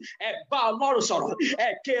Jésù. Ẹ bá Ọlọ́run sọ̀rọ̀, ẹ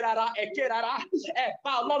ké rárá, ẹ ké rárá. Ẹ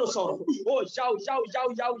bá Ọlọ́run sọ̀rọ̀. Ó yá ó yá ó yá ó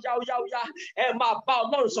yá ó yá ó yá ó yá. Ẹ máa bá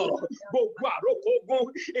Ọlọ́run sọ̀rọ̀. Gbogbo àrókògun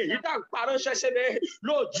èyí tá ń paránṣẹ́ sílé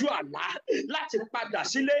lójú àlá láti padà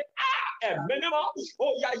sílé. Ẹ̀mí mímọ́ ó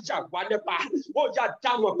yá yà wá nípa, ó yá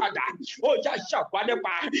dá wọn padà, ó yá yà wá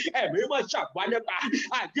nípa. Ẹ̀mí mímọ́ yà wá nípa,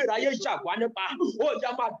 ayérayé yà wá nípa. Ó yá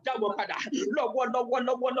máa dá wọn padà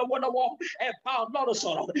lọ́wọ́lọ́wọ́. Ẹ bá Ọlọ́run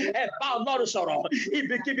sọ̀rọ̀, ẹ bá Ọlọ́run sọ̀rọ̀.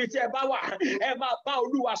 Ibikíbi tí ẹ bá wà, ẹ máa bá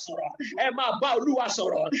Olúwa sọ̀rọ̀, ẹ máa bá Olúwa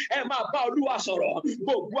sọ̀rọ̀, ẹ máa bá Olúwa sọ̀rọ̀.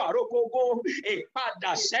 Gbogbo àrókògun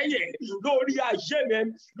ìpadà sẹ́yìn lórí ayé mi,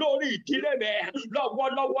 lórí ìdílé mi,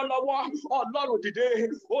 lọ́wọ́lọ́wọ́. Ọlọ́run dìde,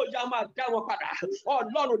 ó yá máa dá wọn padà.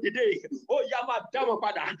 Ọlọ́run dìde, ó yá máa dá wọn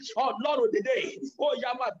padà. Ọlọ́run dìde, ó yá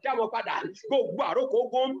máa dá wọn padà. Gbogbo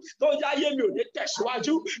àrókògun tó yáyé mi ò ní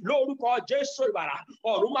tẹ̀síwájú lórúkọ Jésù ìbàrà.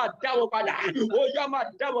 Ọ̀run máa dá wọn padà. Ó yá máa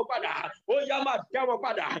dá wọn padà. Ó yá máa dá wọn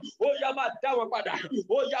padà. Ó yá máa dá wọn padà.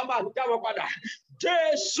 Ó yá máa dá wọn padà.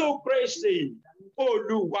 Jésù Kristi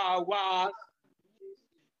Olúwa wa.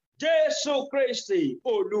 Jésù Kristi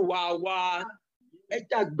Olúwa wa. Ẹ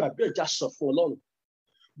já gbàgbé, ẹ já sọ fún Ọlọ́run.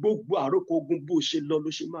 Gbogbo àrókògun bó ṣe lọ ló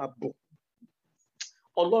ṣe máa bọ̀.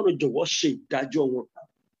 Ọlọ́run jọ̀wọ́ ṣe ìdájọ́ wọn.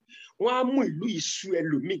 Wọ́n á mú ìlú ìṣú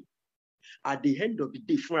ẹlòmíì. At the end of the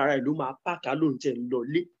day, fúnra rẹ̀ ló máa pàkà lóun tẹ̀ ń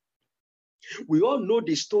lọlé. We all know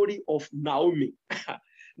the story of Naomi.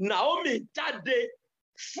 Naomi jáde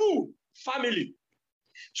full family.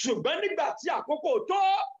 Ṣùgbọ́n nígbà tí àkókò tó,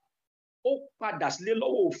 ó padà sílé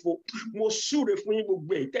lọ́wọ́ òfo. Mo súre fún yín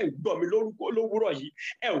gbogbo ẹ̀ tẹ́ ń gbọ́ mi lórúkọ lówùúrọ̀ yìí.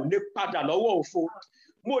 Ẹ ò ní padà lọ́wọ́ òfo.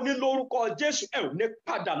 Mo ní lórúkọ Jésù, ẹ ò ní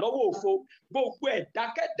padà lọ́wọ́ òfo. Gbogbo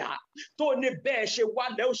ẹ̀dákẹ́dá tó ní bẹ́ẹ̀ ṣe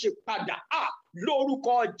wálẹ̀ ó ṣe padà.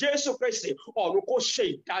 Lórúkọ Jésù Kristi, ọ̀run kó ṣe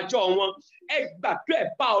ìdájọ́ wọn. Ẹ gbàgbé, ẹ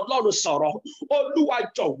bá Ọlọ́run sọ̀rọ̀. Olúwa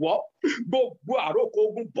jọ̀wọ́, gbogbo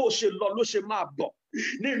àrókògun bó ṣe lọ ló ṣe máa bọ̀.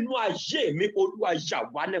 Nínú ayé mi, Olúwa yà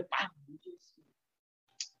wá nípa.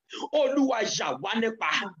 Olúwa yà wá nípa.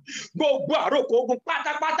 Gbogbo àrókògun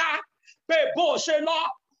pátápátá pé bó ṣe lọ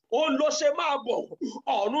ó ló ṣe máa bọ̀.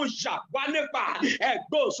 Ọ̀run yà wá nípa. Ẹ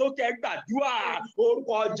gbóhùn sókè gbàdúrà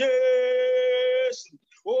orúkọ Jésù.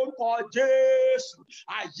 Orúkọ Jésù.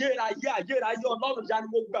 Ayérayé Ọlọ́run yá ni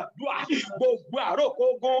mo gbàdúrà. Gbogbo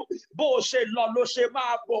àrókògun bó ṣe lọ ló ṣe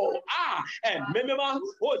máa bọ̀. Ẹ̀mí mímọ́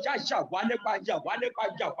ó yá yà wá nípa, yà wá nípa,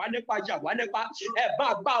 yà wá nípa, yà wá nípa. Ẹ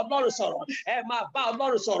máa bá Ọlọ́run sọ̀rọ̀. Ẹ máa bá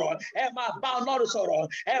Ọlọ́run sọ̀rọ̀. Ẹ máa bá Ọlọ́run sọ̀rọ̀.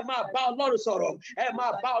 Ẹ máa bá Ọlọ́run sọ̀rọ̀. Ẹ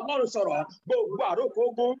máa bá Ọlọ́run sọ̀rọ̀. Gbogbo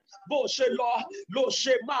àrókògun bó ṣe lọ ló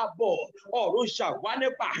ṣe máa bọ̀. Ọ̀run yà wá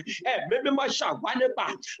nípa. Ẹ̀mí mímọ́ yà wá nípa.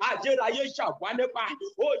 Ayérayé yà wá nípa.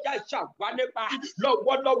 Ó yá yà wá nípa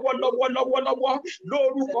lọ́wọ́lọ́wọ́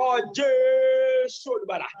lórúkọ Jésù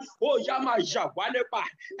Olùgbàlà. Ó yá máa yà wá nípa.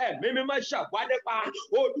 Ẹ̀mí mímọ́ yà wá nípa.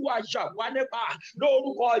 Olúwa yà wá nípa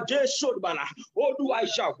lórúkọ Jésù Olùgbàlà. Olúwa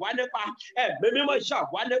yà wá nípa. Ẹ̀mí mímọ́ yà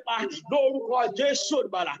wá nípa lórúkọ Jésù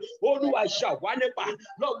Olùgbàlà. Olúwa yà wá nípa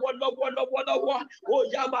lọ́wọ́lọ́wọ́. Ó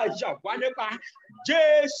yá máa yà wá nípa.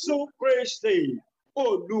 Jésù Kristi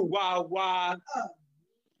Olúwa wa.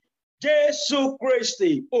 Jésù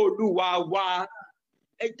Kristi Olúwa wa.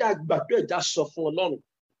 Ẹ já gbàdúrà, ẹ já sọ fún Ọlọ́run.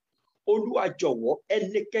 Olúwa jọ̀wọ́,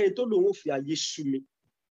 ẹnikẹ́ni tó lòun fi ayé sú mi,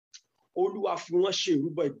 Olúwa fi wọ́n ṣe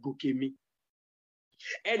ìrúbọ ìgòkè mi.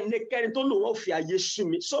 Ẹnikẹ́ni tó lòun fi ayé sú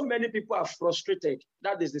mi. So many people are frustrated.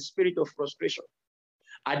 That is the spirit of frustration.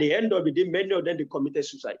 At the end of the day, many of them they committed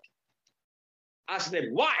suicide. Ask them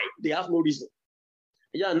why. They have no reason.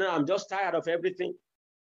 Yeah, no, I'm just tired of everything.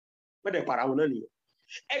 But they para wọn náà nìyẹn.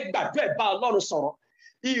 Ẹ gbàdúrà, ẹ bá Ọlọ́run sọ̀rọ̀.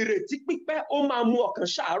 Ìrètí pípẹ́ ó máa mú ọkàn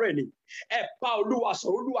ṣàárẹ̀ ni. Ẹ bá Olúwa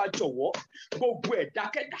sọ̀rọ̀. Olúwa jọ̀wọ́, gbogbo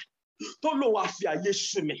ẹ̀dákẹ́dá tó lòun á fi ayé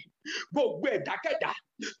sú mi. Gbogbo ẹ̀dákẹ́dá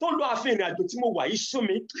tó lọ àfi ìrìn àjò tí mo wà yìí sú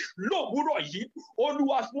mi. Lówùúrọ̀ yìí,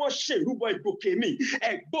 Olúwa fún wọn ṣe ìrúbọ ìgòkè mi.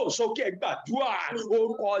 Ẹ gbóhùn sókè, ẹ gbàdúrà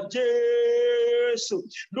orúkọ Jésù.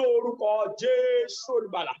 Lórúkọ Jésù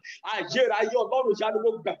Olùgbàlà. Ayérayé Ọlọ́run yá ni mo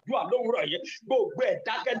gbàdúrà lówùúrọ̀ yìí. Gbogbo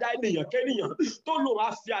ẹ̀dákẹ́dá ènìyàn kẹ́nìyàn tó lòun á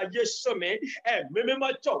fi ayé sú mi. Ẹ̀mí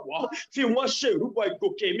mímọ́ jọ̀wọ́ fi wọ́n ṣe ìrúbọ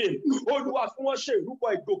ìgòkè mi. Olúwa fún wọn ṣe ìrúbọ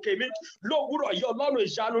ìgòkè mi. Lówùúrọ̀ yìí Ọlọ́run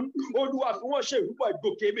ìyanu. Olúwa fún wọn ṣe ìrúbọ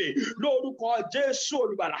ìgòkè mi. Lórúkọ Jésù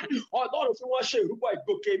Olùgbàlà. Ọlọ́run fún wọn ṣe ìrúbọ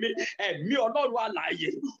ìgòkè mi. Ẹ̀mí Ọlọ́run alààyè.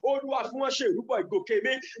 Olúwa fún wọn ṣe ìrúbọ ìgòkè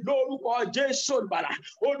mi. Lórúkọ Jésù Olùgbàlà.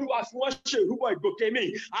 Olúwa fún wọn ṣe ìrúbọ ìgòkè mi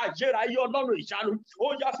ayérayé ọlọ́run ìyanu ó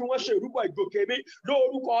yá fi wọ́n ṣe ìrúbọ ìgòkè mi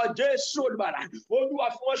lórúkọ Jésù olùbàdàn olúwa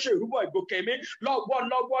fi wọ́n ṣe ìrúbọ ìgòkè mi lọ́wọ́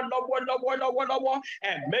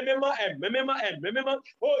ẹ̀mí mímọ́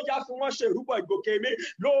ó yá fi wọ́n ṣe ìrúbọ ìgòkè mi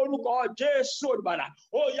lórúkọ Jésù olùbàdàn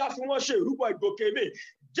ó yá fi wọ́n ṣe ìrúbọ ìgòkè mi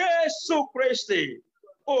Jésù Kristi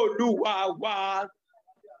olúwa wa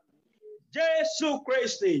Jésù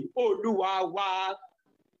Kristi olúwa wa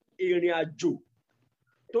ìrìn àjò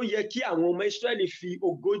tó yẹ kí àwọn ọmọ Ísírẹ́lì fi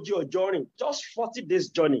ogójì ọjọ́ rìn just 40 days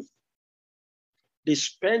journey they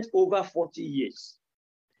spent over 40 years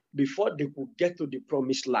before they could get to the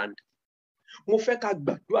promised land. Mo fẹ́ ká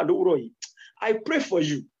gbàdúrà lówùrọ̀ yìí. I pray for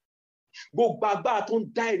you. Gbogbo agbára tó ń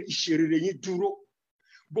dá ìṣerere yín dúró.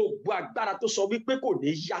 Gbogbo agbára tó sọ wípé kò ní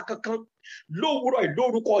yá kankan. Lówùrọ̀ yìí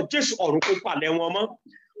lórúkọ Jésù ọ̀run kó palẹ̀ wọn mọ́.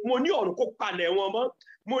 Mo ní ọ̀run kó palẹ̀ wọn mọ́.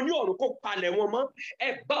 Mo ní ọ̀run kó palẹ̀ wọn mọ́. Ẹ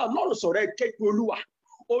bá Ọlọ́run sọ̀rọ̀ ẹ képe Olúwa.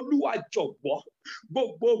 Olúwa jọ̀wọ́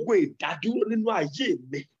gbogbo ogun ìdádúró nínú ayé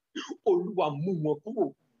mi. Olúwa mú wọn kúrò.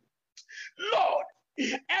 Lord,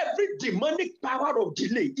 every demonic power of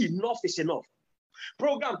delay, enough is enough.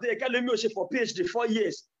 Program they can let me for PhD 4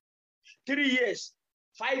 years, 3 years,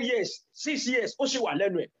 5 years, 6 years. Ó ṣì wà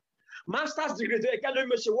lẹ́nu ẹ̀. Master's degree they can let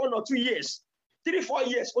me 1 or 2 years, 3, 4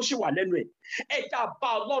 years. Ó ṣì wà lẹ́nu ẹ̀. Ẹ ká bá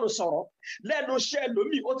Ọlọ́run sọ̀rọ̀. Lẹ́nu iṣẹ́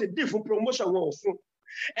ẹlòmíì ó ti dì fún promotion wọn ò fún.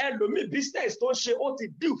 Ẹlòmíì business tó ń ṣe ó ti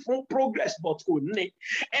dì fún progress but kò ní.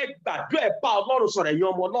 Ẹ gbàdúrà ẹ bá Ọlọ́run sọ̀rọ̀ ẹ̀yin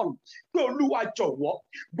ọmọ Ọlọ́run pé Olúwa jọ̀wọ́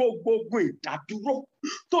gbogbo ogun ìdádúró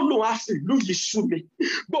tó lòun á fi ìlú yìí sú mi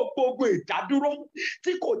gbogbo ogun ìdádúró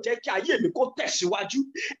tí kò jẹ́ kí ayé mi kó tẹ̀síwájú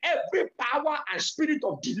every power and spirit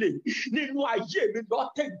of delay nínú ayé mi lọ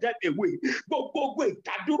take them away gbogbo ogun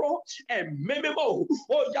ìdádúró ẹ̀mí mímọ́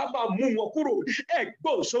ó yá máa mú wọn kúrò ẹ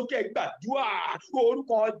gbóhùn sókè gbàdúrà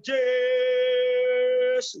orúkọ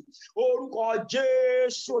Jésù orúkọ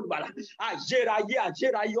Jésù olùgbàlà ayérayé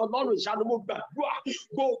Ọlọ́run ìṣàánú mo gbàdúrà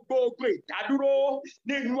gbogbo ogun ìdádúró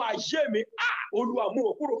nínú ayé mi Olúwa mú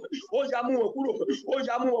wọn kúrò ó yá mú wọn kúrò ó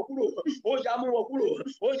yá mú wọn kúrò ó yá mú wọn kúrò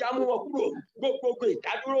ó yá mú wọn kúrò gbogbo ogun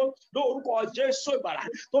ìdádúró lórúkọ Jésù ìgbàlà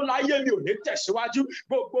tó láyé mi ò ní tẹ̀síwájú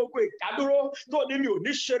gbogbo ogun ìdádúró tó ní mi ò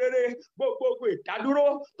ní ṣe rere gbogbo ogun ìdádúró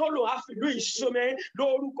tó lò á fìlú ìṣomi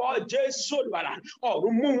lórúkọ Jésù ìgbàlà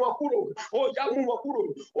ọ̀run mú wọn kúrò ó yá mú wọn kúrò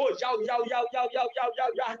ó yá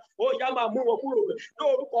ó yá máa mú wọn kúrò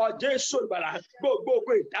lórúkọ Jésù ìgbàlà gbogbo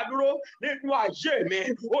ogun ìdádúró nínú ayé mi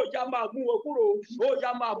ó yá máa mú wọn kúrò ó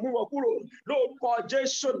yá máa mú wọn kúrò lórúkọ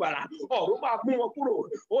Jésù ìgbàlà ọ̀run máa mú wọn kúrò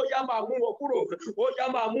ó yá máa mú wọn kúrò ó yá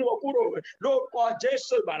máa mú wọn kúrò lórúkọ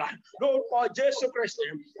Jésù ìgbàlà lórúkọ Jésù Kristi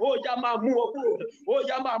ó yá máa mú wọn kúrò ó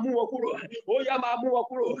yá máa mú wọn kúrò ó yá máa mú wọn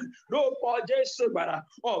kúrò lórúkọ Jésù ìgbàlà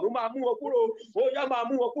ọ̀run máa mú wọn kúrò ó yá máa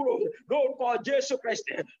mú wọn kúrò lórúkọ Jésù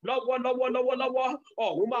Kristi lọ́wọ́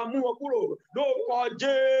ọ̀run máa mú wọn kúrò lórúkọ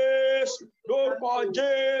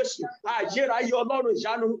Jésù ayérayé Ọlọ́run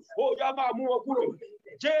ìyanu ó yá máa mú wọn kúrò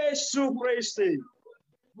Jésù Kristi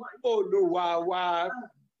Olúwa wa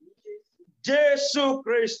Jésù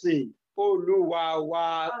Kristi Olúwa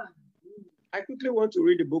wa. I quickly want to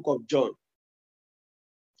read the book of John.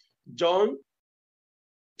 John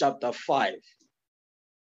chapter 5.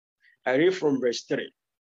 I read from verse 3.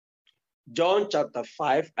 John chapter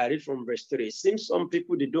 5, I read from verse 3. It seems some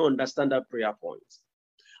people, they don't understand that prayer point.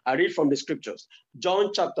 I read from the scriptures.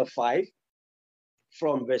 John chapter 5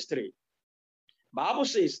 from verse 3. Bible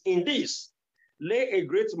says, in this lay a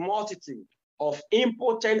great multitude of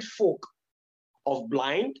impotent folk, of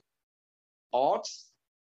blind, halt,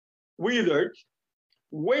 withered,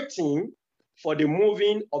 waiting for the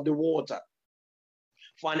moving of the water.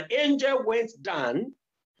 For an angel went down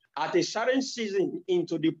at a certain season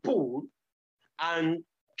into the pool and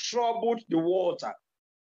troubled the water.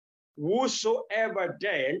 Whosoever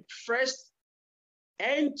then first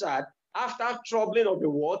entered after troubling of the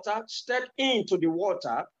water, stepped into the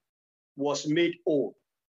water, was made whole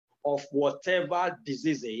of whatever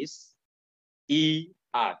diseases he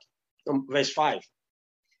had. Verse 5.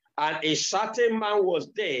 And a certain man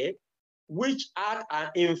was there which had an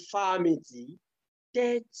infirmity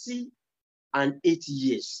 38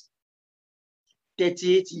 years.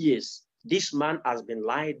 38 years. This man has been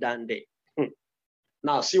lying down there.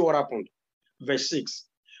 Now, see what happened. Verse 6.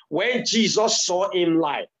 When Jesus saw him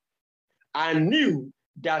lie and knew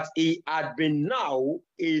that he had been now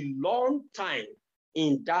a long time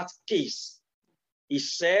in that case, he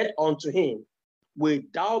said unto him, will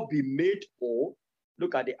thou be made whole?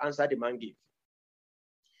 Look at the answer the man gave.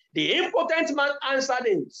 The impotent man answered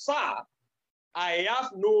him, Sir, I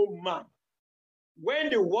have no man, when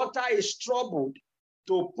the water is troubled,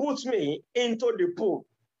 to put me into the pool.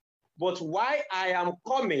 But while I am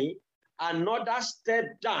coming, another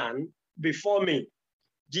stepped down before me.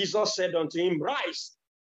 Jesus said unto him, Rise,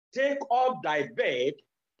 take up thy bed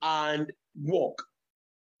and walk.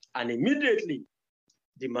 And immediately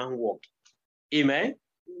the man walked. Amen.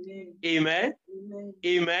 Amen. Amen.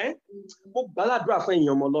 Amen. Mo gbàdúrà fún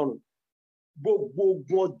èèyàn ọmọ Ọlọ́run. Gbogbo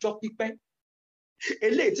ogun ọjọ́ pípẹ́.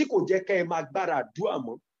 Eléyìí tí kò jẹ́ kẹ́ ẹ máa gbára àdúrà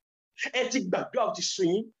mọ́. Ẹ ti gbàdúrà ó ti sùn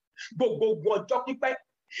yín. Gbogbo ogun ọjọ́ pípẹ́.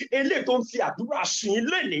 Eléyìí tó ń fi àdúrà sùn yín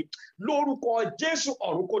lénìí. Lórúkọ Jésù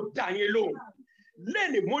ọ̀run kó dá yín lóhùn.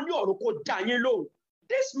 Lénìí mo ní ọ̀run kó dá yín lóhùn.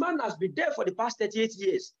 This man has been there for the past 38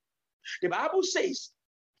 years. The Bible says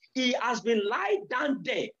he has been lying down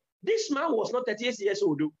there. This man was not 38 years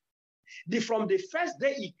old. From the first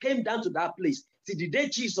day he came down to that place till the day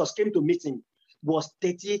Jesus came to meet him was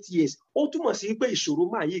 38 years. Ó túmọ̀ sí pé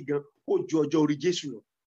ìṣòro máa yí gan ó ju ọjọ́ orí Jésù lọ.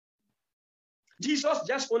 Jesus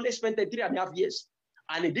just only spent 3.5 years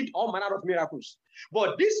and he did all manner of miracles.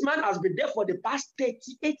 But this man has been there for the past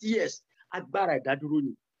 38 years. Agbára ìdádúró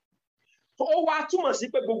ni. Ó wá túmọ̀ sí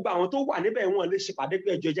pé gbogbo àwọn tó wà níbẹ̀ wọn lè ṣèpàdé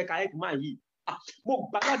pé ẹjọ́ jẹ́ ká ẹ̀kú máa yí. Mo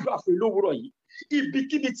gbàdúrà fún lówùúrọ̀ yìí.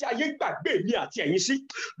 Ibikíbi tí ayé gbàgbé mi àti ẹ̀yin sí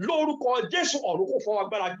lórúkọ Jésù ọ̀run kò fọwọ́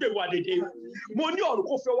agbára gbé wa dìde. Mo ní ọ̀run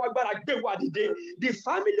kò fọwọ́ agbára gbé wa dìde. The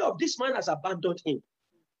family of this man has abandoned him.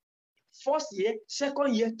 First year,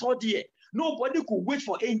 second year, third year. Nobody could wait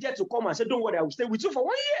for angel to come and say, don't worry, I will stay with you for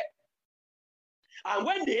 1 year. And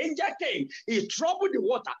when the angel came, he troubled the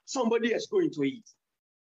water. Somebody is going to eat.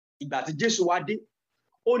 Ìgbà tí Jésù wá dé,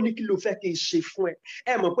 ó ní kí ló fẹ́ kí n ṣe fún ẹ.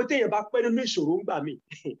 Ẹ mọ̀ pé téèyàn bá pẹ́ nínú ìṣòro ń gbà mí.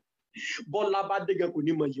 Bọ́lá bá dé gan kò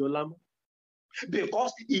ní mọ iye ọlá mọ́.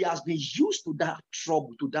 Because he has been used to that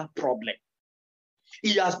trouble, to that problem.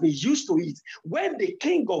 He has been used to it. When the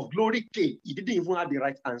King of Glory came, he didn't even have the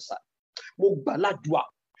right answer. Mo gbàládùá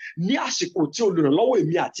ní àsìkò tí olùrànlọ́wọ́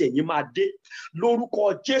èmi àti ẹ̀yin máa dé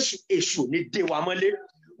lórúkọ Jésù èṣù ní dé wa mọ́lé.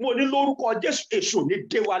 Mo ní lórúkọ Jésù èṣù ní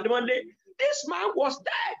dé wa mọ́lé. This man was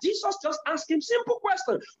there. Jesus just asked him simple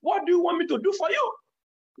question. What do you want me to do for you?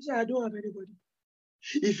 He said, I don't have anybody.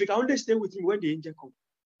 If you can only stay with me when the angel comes,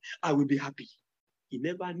 I will be happy. He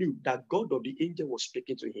never knew that God of the angel was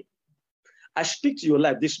speaking to him. I speak to your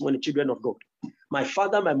life this morning, children of God. My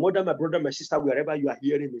father, my mother, my brother, my sister, wherever you are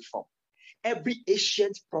hearing me from. Every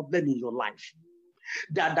ancient problem in your life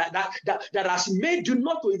that has made you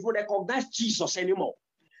not to even recognize Jesus anymore.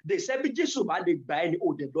 They said, every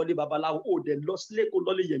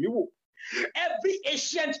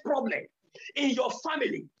ancient problem in your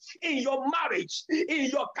family, in your marriage, in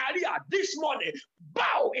your career, this morning,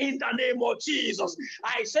 bow in the name of Jesus.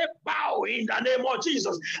 I say, bow in the name of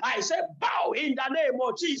Jesus. I say, bow in the name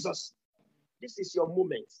of Jesus. This is your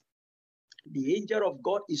moment. The angel of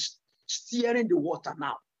God is steering the water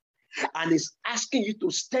now and is asking you to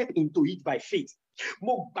step into it by faith.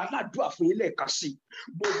 Mo gbàdúrà fún ilé ẹ̀ka sí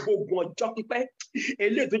gbogbo ọjọ́ pípẹ́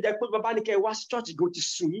eléyìí tó jẹ́ pé bàbá ní kẹ́ wá sí church go ti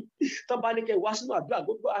sùn yín tán bá ní kẹ́ wá sínú àdúrà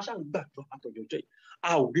gbogbo aṣáà ń gbàdúrà àtọ̀jọ́jọ́ yìí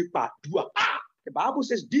a ò rí pa àdúrà. The Bible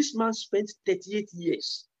says this man spent 38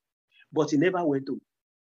 years but he never went home.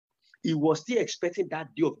 He was still expecting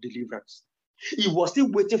that day of deliverance. He was still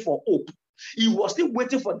waiting for hope. He was still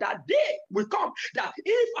waiting for that day will come. That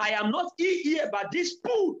if I am not here by this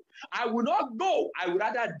pool, I will not go. I would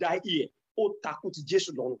rather die here. Oh, takuti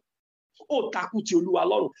Jesu lọ́run. Oh, takuti Olúwa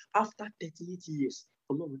lọ́run. After 38 years,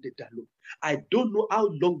 I don't know how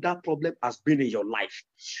long that problem has been in your life.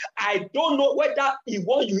 I don't know whether it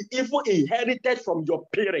was you even inherited from your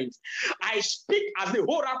parents. I speak as the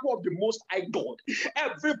oracle of the Most High God.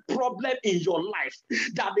 Every problem in your life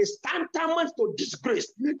that is tantamount to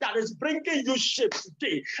disgrace, that is bringing you shame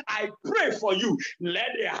today, I pray for you. Let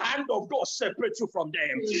the hand of God separate you from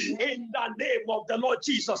them. In the name of the Lord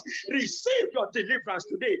Jesus, receive your deliverance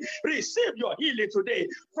today. Receive your healing today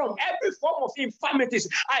from every form of infirmity.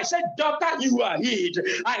 I said, daughter, you are healed.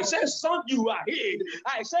 I said, son, you are healed.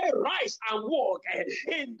 I say, rise and walk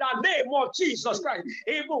in the name of Jesus Christ.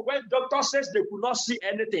 Even when doctor says they could not see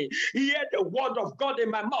anything, hear the word of God in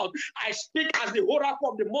my mouth. I speak as the oracle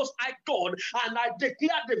of the Most High God, and I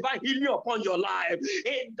declare divine healing upon your life.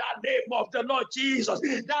 In the name of the Lord Jesus,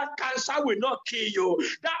 that cancer will not kill you.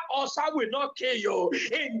 That ulcer will not kill you.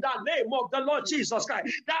 In the name of the Lord Jesus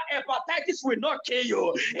Christ, that hepatitis will not kill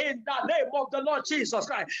you. In the name of the Lord Jesus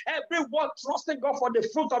Christ, everyone trusting God for the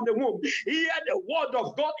fruit of the womb, hear the word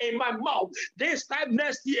of God in my mouth. This time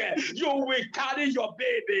next year, you will carry your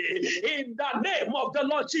baby. In the name of the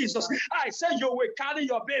Lord Jesus, I say you will carry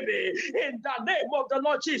your baby. In the name of the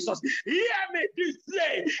Lord Jesus, hear me this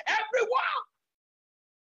day. Everyone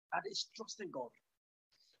that is trusting God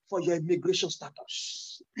for your immigration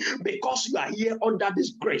status. Because you are here under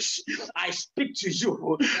this grace, I speak to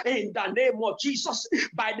you in the name of Jesus,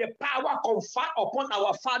 by the power conferred upon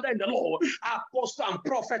our Father in the Lord, Apostle and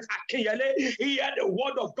Prophet Akinyele, hear the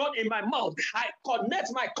word of God in my mouth. I connect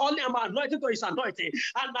my calling and my anointing to his anointing,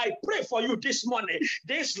 and I pray for you this morning.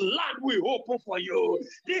 This land will open for you.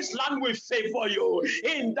 This land will favor you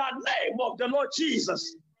in the name of the Lord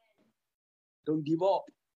Jesus. Don't give up.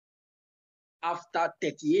 After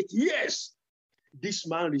 38 years, this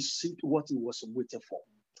man received what he was waiting for.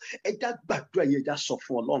 Ẹja gbàdúrà yẹn, ẹja sọ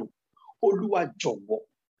fún Ọlọ́run, Olúwa jọ̀wọ́,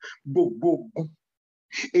 gbogbo ogun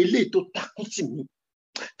eléyìí tó takú tì mí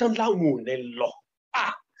tán láwọn ò ní lọ.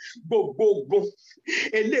 Gbogbo ogun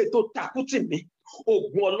eléyìí tó takú tì mí,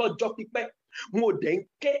 ogun ọlọ́jọ́ pípẹ́, mo dẹ̀ ń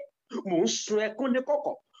ké, mo ń sun ẹkún ní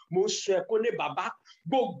kọ̀kọ̀, mo ń sun ẹkún ní bàbá.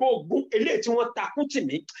 Gbogbo ogun eléyìí tí wọ́n takú tì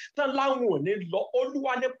mí tán láwọn ò ní lọ,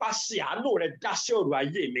 Olúwa nípasẹ̀ àánú rẹ̀ dá sí ọ̀rọ̀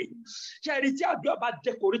ayé mi. Ṣé ẹni tí àdúrà bá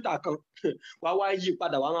dé koríta kan, wàá wá yí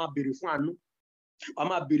padà, wàá máa béèrè fún àánú. Wàá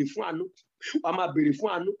máa béèrè fún àánú. Wàá máa béèrè fún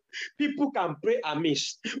àánú. People can pray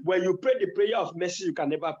amiss. When you pray the prayer of mercy, you can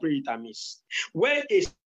never pray it amiss. When a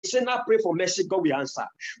sinner pray for mercy, God will answer.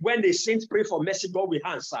 When a saint pray for mercy, God will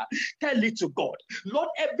answer. Tell it to God. Lord,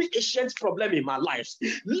 every ancient problem in my life,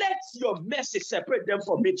 let your mercy separate them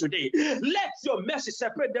from me today. Let your mercy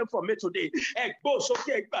separate them from me today. Ẹgbọ́n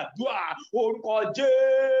sókè gbàdúrà, orúkọ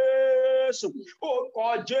Jésù,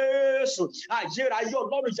 orúkọ Jésù. Ayérayé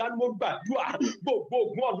Ọlọ́run ìyanu mo gbàdúrà, gbogbo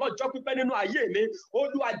ogun ọlọ́jọ́ pípẹ́ nínú ayé mi,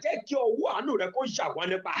 Olúwa jẹ́ kí ọwọ́ àánú rẹ kó yà wá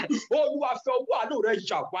nípa. Olúwa fi ọwọ́ àánú rẹ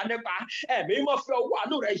yà wá nípa. Ẹ̀mí mọ́ fi ọwọ́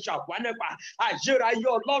àánú rẹ yà wá nípa. Ayérayé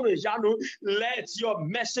Ọlọ́run ìyanu, let your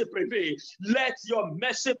mercy prevail. Let your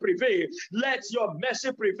mercy prevail. Let your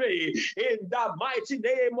mercy prevail. In the mighty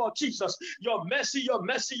name of Jesus, your mercy, your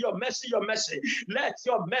mercy, your mercy, your mercy. Let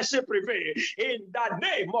your mercy prevail. In the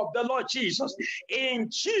name of the Lord Jesus. In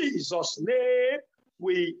Jesus' name,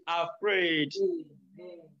 we have prayed.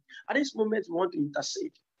 At this moment, we want to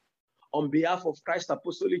intercede on behalf of Christ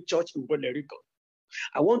Apostolic Church in Puerto Rico.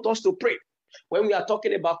 I want us to pray. When we are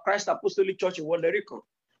talking about Christ Apostolic Church in Puerto Rico,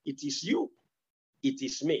 it is you, it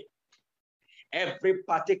is me. Every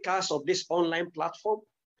partakers of this online platform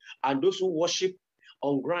and those who worship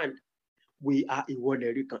on ground, we are in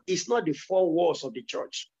Puerto Rico. It's not the four walls of the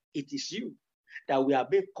church. It is you that we are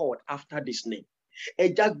being called after this name.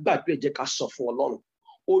 Ẹja gbàgbé jẹ́ ká sọ fún Ọlọ́run,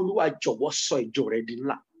 Olúwa jọ̀wọ́ sọ ìjọ rẹ di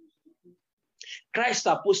ńlá. Christ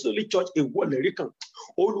Apostolic Church in Puerto Rico,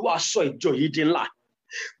 Olúwa sọ ìjọ yìí di ńlá.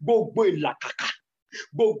 Gbogbo ìlàkàkà,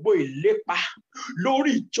 gbogbo ìlépa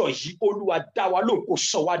lórí ìjọ yìí, Olúwa dá wa lóhùn kó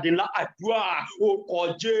sọ wá di ńlá. Àdúrà orúkọ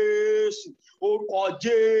Jésù, orúkọ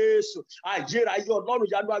Jésù. Ayérayé Ọlọ́run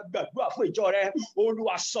ìyanu agbàdúrà fún ìjọ rẹ,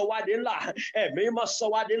 Olúwa sọ wá di ńlá. Ẹ̀mí mọ́ sọ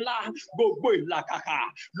wá di ńlá. Gbogbo ìlàkàkà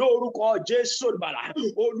lórúkọ Jésù Olùgbàlà,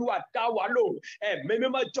 Olúwa dá wa lóhùn. Ẹ̀mí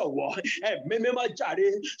mímọ́ jọ̀wọ́, ẹ̀mí mímọ́ jàre,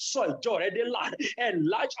 sọ ìjọ rẹ di ńlá.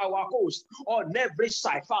 Enlarge our coast on every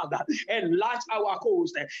side, Father. Enlarge our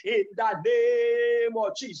coast in the name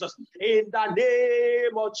of Jesus. In the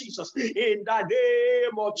name of Jesus. In the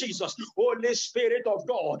name of Jesus. Holy Spirit of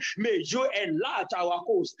God, may you enlarge our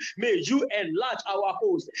coast. May you enlarge our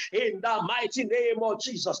coast. In the mighty name of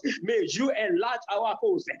Jesus. May you enlarge our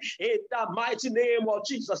coast. In the mighty name of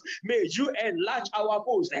Jesus. May you enlarge our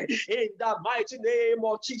coast. In the mighty name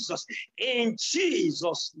of Jesus. In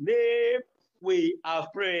Jesus' name we have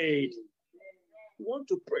prayed. We want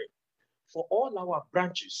to pray for all our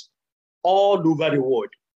branches all over the world,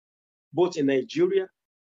 both in Nigeria,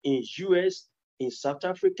 in US, in South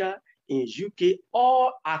Africa, in UK,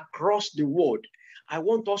 all across the world. I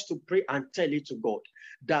want us to pray and tell it to God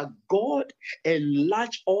that God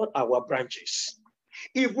enlarge all our branches.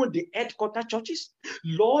 Even the headquarter churches,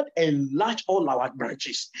 Lord, enlarge all our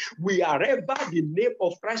branches. Wherever the name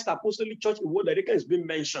of Christ Apostolic Church in Puerto Rico is being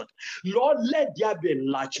mentioned, Lord, let there be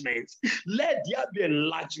enlargement. Let there be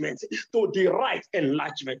enlargement. To the right,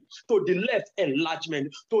 enlargement. To the left,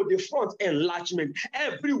 enlargement. To the front, enlargement.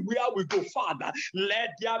 Everywhere we go, Father,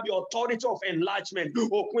 let there be authority of enlargement.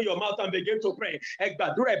 Open your mouth and begin to pray.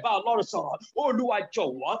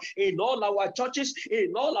 In all our churches,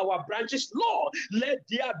 in all our branches, Lord, let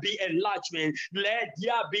there be enlargement. Let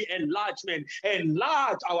there be enlargement.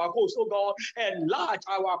 Enlarge our coast, oh God. Enlarge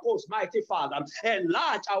our coast, mighty Father.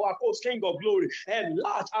 Enlarge our coast, King of glory.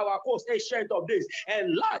 Enlarge our coast, Ancient of days.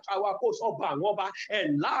 Enlarge our coast, Oba.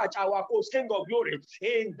 Enlarge our coast, King of glory.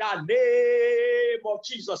 In the name of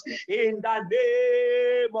Jesus. In the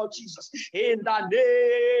name of Jesus. In the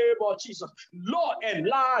name of Jesus. Lord,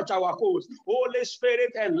 enlarge our coast. Holy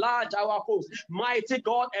Spirit, enlarge our coast. Mighty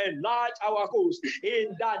God, enlarge our coast.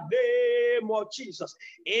 in the name of Jesus.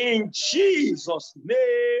 In Jesus'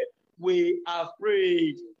 name, we have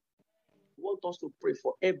prayed. I want us to pray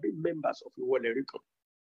for every members of the world,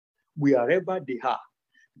 wherever they are,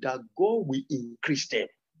 that God will increase them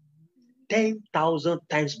 10,000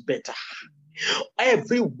 times better.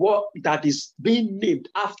 Every work that is being named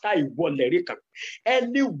after a Walerican,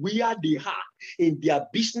 anywhere they are, in their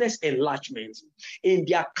business enlargement, in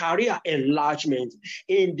their career enlargement,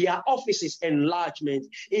 in their offices enlargement,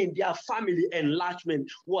 in their family enlargement,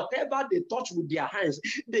 whatever they touch with their hands,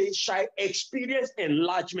 they shall experience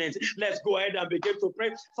enlargement. Let's go ahead and begin to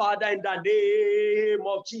pray. Father, in the name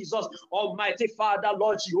of Jesus, Almighty Father,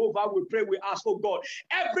 Lord Jehovah, we pray, we ask, oh God,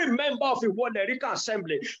 every member of the Walerican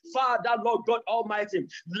Assembly, Father, Lord God Almighty,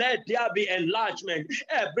 let there be enlargement.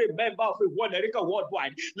 Every member of the Walerican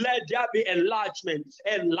worldwide, let there be enlargement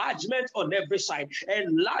on every side,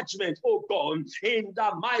 enlargement, oh God, in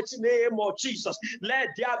the mighty name of Jesus. Let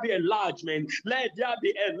there be enlargement, let there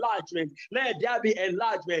be enlargement, let there be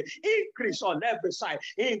enlargement, increase on every side,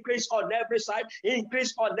 increase on every side,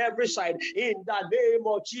 increase on every side, in the name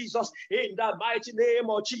of Jesus, in the mighty name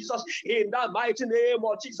of Jesus, in the mighty name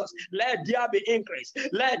of Jesus. Let there be increase,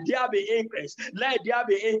 let there be increase, let there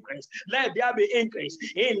be increase, let there be increase,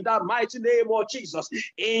 in the mighty name of Jesus.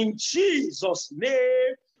 In Jesus'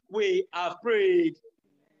 name, we have prayed.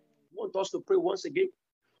 I want us to pray once again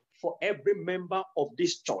for every member of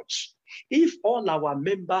this church. If all our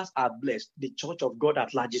members are blessed, the church of God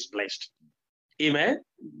at large is blessed. Amen.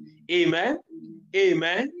 Amen.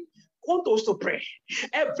 Amen. I want us to pray.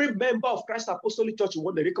 Every member of Christ Apostolic Church in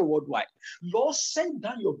Walerican worldwide, Lord, send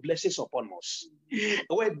down your blessings upon us.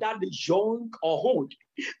 Whether the young or old,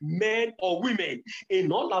 men or women,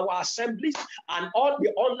 in all our assemblies and all the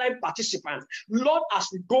online participants, Lord, as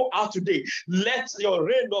we go out today, let your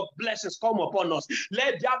rain of blessings come upon us.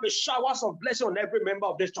 Let there be showers of blessing on every member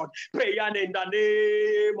of this church. Pray in the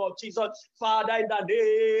name of Jesus. Father, in the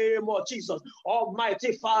name of Jesus,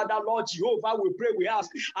 Almighty Father, Lord Jehovah, we pray, we ask,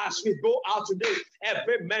 as we go out today,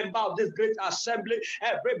 every member of this great assembly,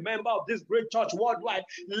 every member of this great church worldwide,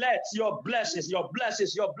 let your blessings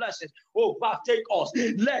overtake us.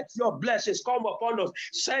 Let your blessings come upon us.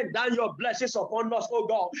 Send down your blessings upon us, oh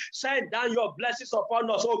God. Send down your blessings upon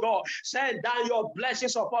us, oh God. Send down your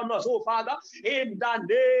blessings upon us, oh Father, in the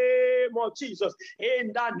name of Jesus.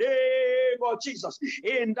 In the name of Jesus.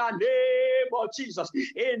 In the name of Jesus.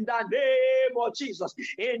 In the name of Jesus.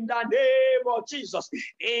 In the name of Jesus.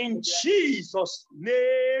 In Jesus'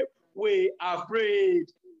 name we are prayed.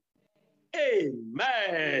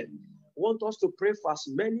 Amen. I want us to pray for as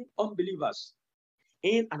many unbelievers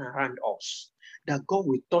in and around us, that God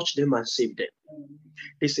will touch them and save them.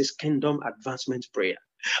 This is kingdom advancement prayer.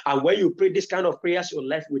 And when you pray this kind of prayers, your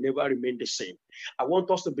life will never remain the same. I want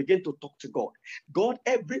us to begin to talk to God. God,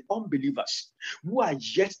 every unbelievers who are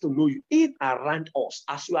yet to know you in and around us,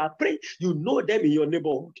 as you are praying, you know them in your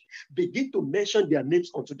neighborhood. Begin to mention their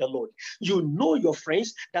names unto the Lord. You know your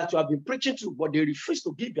friends that you have been preaching to, but they refuse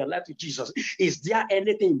to give their life to Jesus. Is there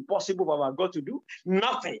anything impossible for our God to do?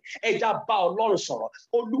 Nothing. Ẹja bá Ọlọ́run sọ̀rọ̀.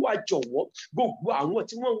 Olúwa jọ̀wọ́, gbogbo àwọn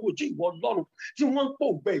tí wọ́n ń wojú ìwọ Ọlọ́run, tí wọ́n ń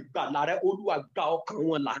pòǹgbẹ ìgbàlà rẹ, Olúwa gba ọkàn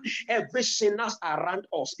wọn là. Every sinners around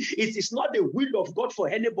us. It is not the will of God for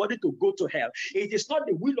anybody to go to hell. It is not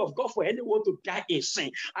the will of God for anyone to die in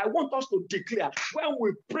sin. I want us to declare, when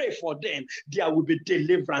we pray for them, there will be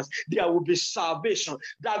deliverance, there will be salvation.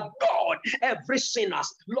 That God, every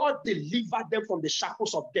sinners, Lord, deliver them from the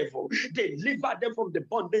shackles of devil, deliver them from the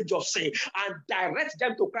bondage of sin, and direct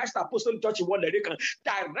them to Christ Apostolic Church in Walerican.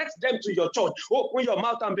 Direct them to your church. Open your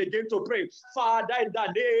mouth and begin to pray. Father, in the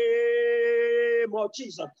name of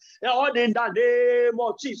Jesus, Lord, in the name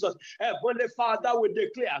of Jesus, Heavenly Father, we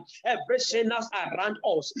declare every sinners around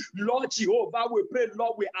us, Lord Jehovah, we pray,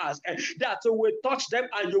 Lord, we ask that you will touch them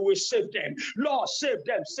and you will save them. Lord, save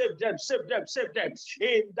them, save them, save them, save them.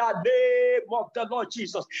 In the name of the Lord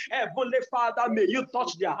Jesus, Heavenly Father, may you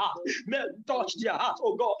touch their heart, may you touch their heart,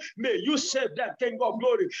 oh God, may you save them, King of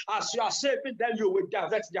glory. As you are saving them, you will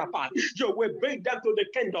direct their path, you will bring them to the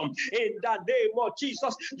kingdom. In the name of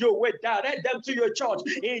Jesus, you will direct them to your church.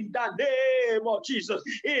 In the name of Jesus,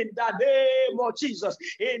 in the name of Jesus,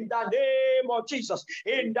 in the name of Jesus,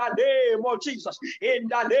 in the name of Jesus, in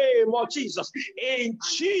the name of Jesus, in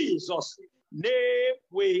Jesus' name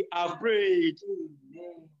we are prayed.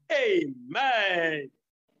 Amen. I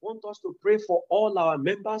want us to pray for all our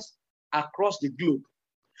members across the globe,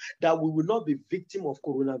 that we will not be victim of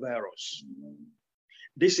coronavirus.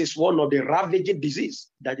 This is one of the ravaging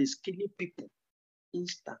diseases that is killing people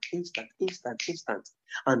Instant.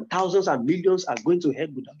 And thousands and millions are going to hell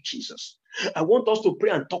without Jesus. I want us to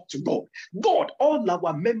pray and talk to God. God, all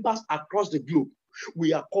our members across the globe,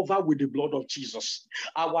 we are covered with the blood of Jesus.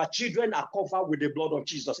 Our children are covered with the blood of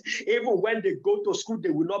Jesus. Even when they go to school, they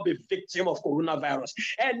will not be victim of coronavirus.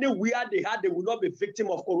 Anywhere they are, they will not be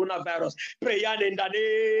victim of coronavirus. Prayer in the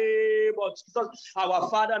name of Jesus, our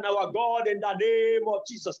Father and our God, in the name of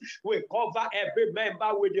Jesus, we cover every member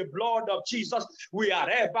with the blood of Jesus.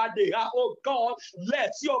 Wherever they are, oh God,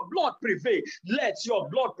 let your blood prevail. Let your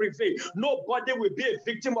blood prevail. Nobody will be a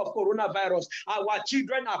victim of coronavirus. Our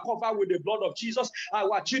children are covered with the blood of Jesus.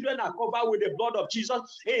 Our children are covered with the blood of Jesus.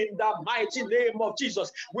 In the mighty name of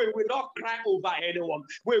Jesus, we will not cry over anyone.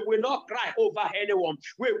 We will not cry over anyone.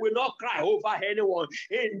 We will not cry over anyone.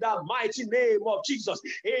 In the mighty name of Jesus.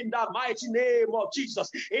 In the mighty name of Jesus.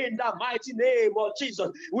 In the mighty name of Jesus,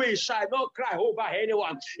 we shall not cry over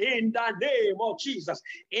anyone. In the name of Jesus.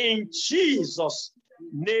 In Jesus'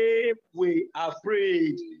 name we are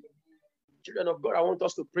prayed. Children of God, I want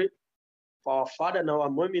us to pray for our father and our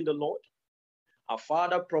mom in the Lord. Our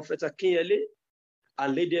father, Prophet Akinyele,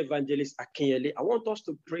 and Lady Evangelist Akinyele. I want us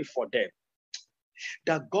to pray for them,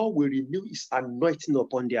 that God will renew his anointing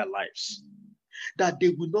upon their lives, that they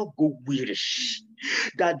will not go weary,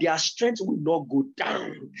 that their strength will not go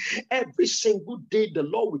down. Every single day, the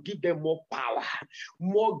Lord will give them more power,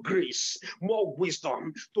 more grace, more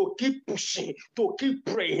wisdom to keep pushing, to keep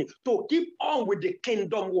praying, to keep on with the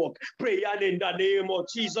kingdom work. Prayer in the name of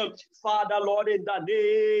Jesus. Father, Lord, in the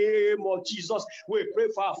name of Jesus, we pray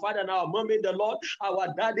for our father and our mommy, the Lord,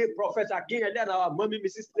 our daddy, Prophet Akinyele, and our mommy,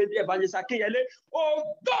 Mrs. Lady Evangelist Akinyele. Oh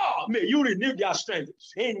God, may you renew their strength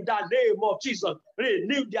in the name of Jesus.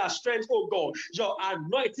 Renew their strength, oh God. Your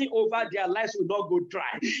anointing over their lives will not go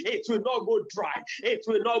dry. It will not go dry. It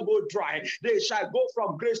will not go dry. They shall go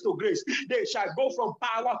from grace to grace. They shall go from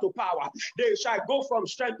power to power. They shall go from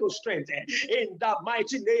strength to strength. In the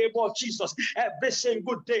mighty name of Jesus, every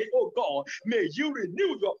single day, oh God, may you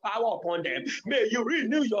renew your power upon them. May you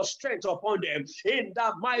renew your strength upon them. In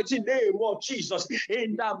the mighty name of Jesus.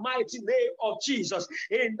 In the mighty name of Jesus.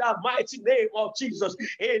 In the mighty name of Jesus.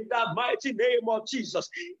 In the mighty name of Jesus.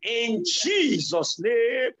 In Jesus'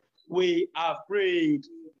 name, we are prayed.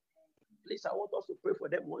 Please, I want us to pray for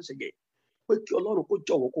them once again. Pé kí Ọlọ́run kó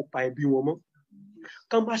jọ̀wọ́ kó pa ẹbí wọn mọ́.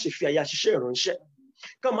 Kán má ṣe fi aya ṣiṣẹ́ ìránṣẹ́.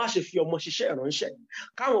 Kán má ṣe fi ọmọ ṣiṣẹ́ ìránṣẹ́.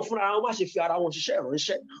 Káwọn fúnra wọn má ṣe fi ara wọn ṣiṣẹ́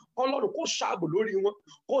ìránṣẹ́. Ọlọ́run kó ṣààbò lórí wọn.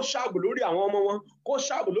 Kó ṣààbò lórí àwọn ọmọ wọn. Kó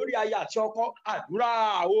ṣààbò lórí aya àti ọkọ. Àdúrà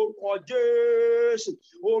orúkọ Jésù.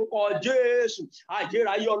 Orúkọ Jésù.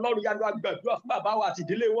 Àjẹráyé Ọlọ́run yanu agbàdúrà fún bàbá wa àti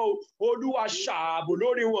ìdílé wọn. Olúwa ṣààbò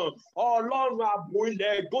lórí wọn. Ọlọ́run ààbò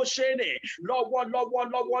ilẹ̀ Góṣẹ́nì. Lọ́wọ́.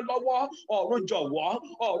 Ọ̀run jọ̀wọ́.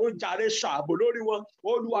 Ọ̀run jàre ṣààbò lórí wọn.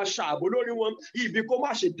 Olúwa ṣààbò lórí wọn. Ibi kó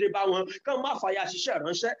má ṣe dé bá wọn. Kán má fàyà ṣiṣẹ́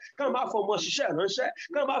ìránṣẹ́. Kán má fọmọ ṣiṣẹ́ ìránṣẹ́.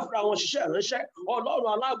 Kán má fúnra wọn ṣiṣẹ́ ìránṣẹ́.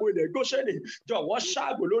 Ọlọ́run aláàbò ilẹ̀ Góṣẹ́nì. Jọ̀wọ́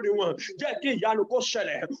ṣààbò lórí wọn. Jẹ́ kí ìyanu kó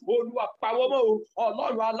ṣẹlẹ̀. Olúwa pa wọ́n mọ́ o.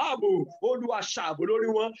 Ọlọ́run aláàbò. Olúwa ṣààbò lórí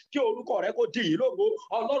wọn. Kí orúkọ rẹ kó di ìlógo.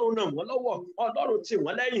 Ọlọ́run ràn wọ́n lọ́wọ́. Ọlọ́run tì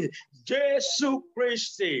wọ́n lẹ́yìn. Jésù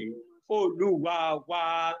Kristi Olúwa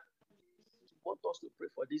wa. I want us to pray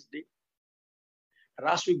for this day. And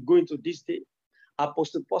as we go into this day,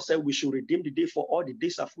 Apostle Paul said we should redeem the day, for all the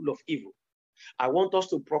days are full of evil. I want us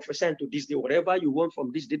to prophesy into this day, whatever you want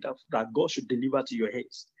from this day, that God should deliver to your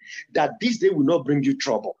hands. That this day will not bring you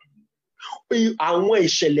trouble. Àwọn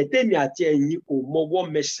ìṣẹ̀lẹ̀ tèmi àti ẹ̀yin kò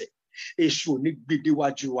mọwọ́ mẹsẹ̀, èṣù ò ní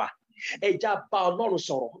gbèdéwájú wa. Ẹja bá Ọlọ́run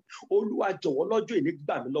sọ̀rọ̀. Olúwa jọ̀wọ́ lọ́jọ́ ìní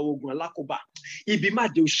gbà mí lọ́wọ́ ogun alákòbá. Ibi má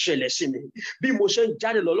jẹ́ ó ṣẹlẹ̀ sí mi. Bí mo ṣe ń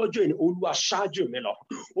jáde lọ lọ́jọ́ ìní, Olúwa ṣáájú mi lọ.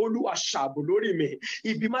 Olúwa ṣààbò lórí mi.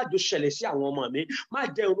 Ibi má jẹ́ ó ṣẹlẹ̀ sí àwọn ọmọ mi. Má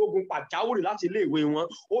jẹ́ orógun pàjáwìrì láti ilé ìwé wọn.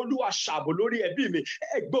 Olúwa ṣààbò lórí ẹbí mi.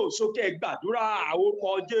 Ẹ gbé òsókè gbàdúrà orúkọ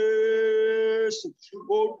Jésù.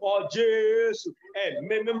 Orúkọ Jésù.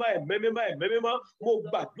 Ẹ̀mí mímọ́. Mo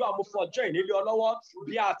gbàdúrà mo fọjọ́ ìní lé ọ lọ́wọ́.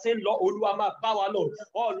 Bí a ti ń lọ, Olúwa máa bá wa lọ.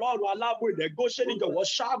 Ọlọ́run aláàbò ilẹ̀ Góṣẹ́nì jọ̀wọ́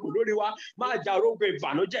ṣààbò lórí wa. Má jà rógun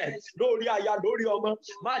ìbànújẹ́ lórí aya lórí ọmọ.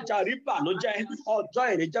 Má jà rí ìbànújẹ́. Ọjọ́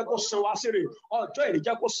ìní jẹ́ kó san wá sírè. Ọjọ́ ìní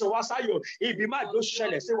jẹ́ kó san wá sáyọ̀. Ibi má jẹ́ ó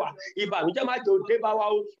ṣẹlẹ̀ sí wa. Ìbànújẹ́ má jẹ́ ó dé bá wa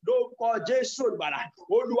o. Lórúkọ Jésù Olùgbàlà.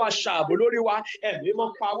 Olúwa ṣààbò lórí wa. Ẹ̀mí mọ́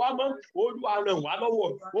pa wá mọ́. Olúwa ràn wá lọ́wọ́.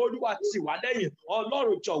 Olúwa tì wá lẹ́yìn.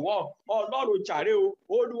 Ọlọ́run jọ̀wọ́. Ọlọ́run jàre o.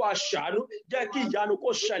 Olúwa ṣàánú. Jẹ́ kí ìyanu kó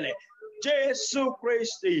ṣẹlẹ̀. Jésù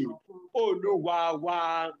Kristi Olúwa wa.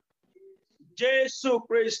 Jésù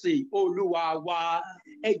Kristi Olúwa wa.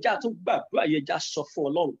 Ẹja tún gbàdúrà yẹn, ẹja sọ fún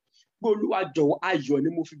Ọlọ́run. Pé Olúwa jọ̀wọ́, ayọ̀ ni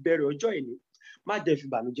mo fi bẹ̀rẹ̀ ọjọ́ ìní. Má jẹ́ fi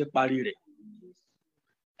ìbànújẹ́ parí rẹ̀.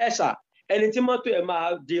 Ẹ sà, ẹni tí mọ́tò ẹ̀ máa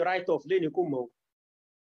di write off lé ní kò mọ̀.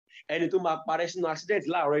 ẹni tó máa parẹ́ sínú accident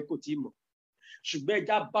láàárọ̀ kò tí ì mọ̀, ṣùgbọ́n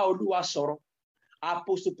ẹja bá Olúwa sọ̀rọ̀.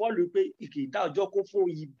 Apostle Paul wípé kì í dá ọjọ́ kún fún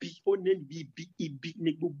ibi, ó ní ibi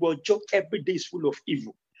ní gbogbo ọjọ́. Every day is full of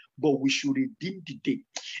evil, but we should redeem the day.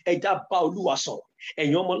 Ẹja bá Olúwa sọ̀rọ̀.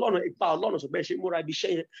 Ẹ̀yin ọmọ Ọlọ́run, bá Ọlọ́run sọ bẹ́ẹ̀ ṣe múra ibi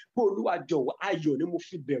iṣẹ́ yẹn, pé Olúwa jọ̀wọ́, ayọ̀ ni mo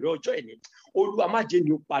fi bẹ̀rẹ̀ ọjọ́ ẹ̀ní. Olúwa má jẹ́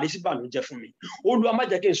ni ó parí sí ìbànújẹ́ fún mi. Olúwa má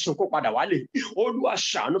jẹ́ kí n sunkún padà wálé. Olúwa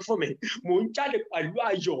ṣàánú fún mi. Mò ń jáde pẹ̀lú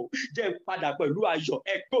ayọ̀, jẹ́ n padà pẹ̀lú ayọ̀.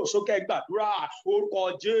 Ẹ gbé òsókè gbàdúrà orúkọ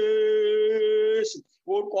Jésù.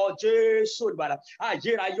 Orúkọ Jésù ìbàdàn.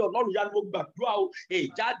 Ayérayé Ọlọ́run yá ni mo gbàdúrà o.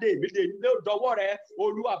 Ìjáde mi lè ní ọ̀dọ́wọ́ rẹ.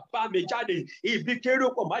 Olúwa bá mi jáde. Ibi kéré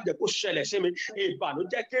pọ̀ má jẹ́ kó ṣẹlẹ̀ sí mi.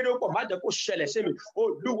 Ìbànújẹ́ kéré pọ̀ má jẹ́ kó ṣẹlẹ̀ sí mi.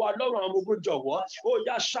 Olúwa Ọlọ́run àwọn ogun jọ̀wọ́, ó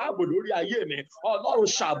yá ṣààbò lórí ayé mi. Ọlọ́run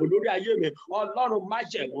ṣààbò lórí ayé mi. Ọlọ́run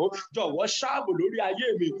májẹ̀mú jọ̀wọ́ ṣààbò lórí ayé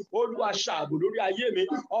mi. Olúwa ṣààbò lórí ayé mi.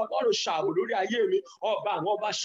 Ọlọ́run ṣààbò lórí ayé mi. Ọba àwọn ọba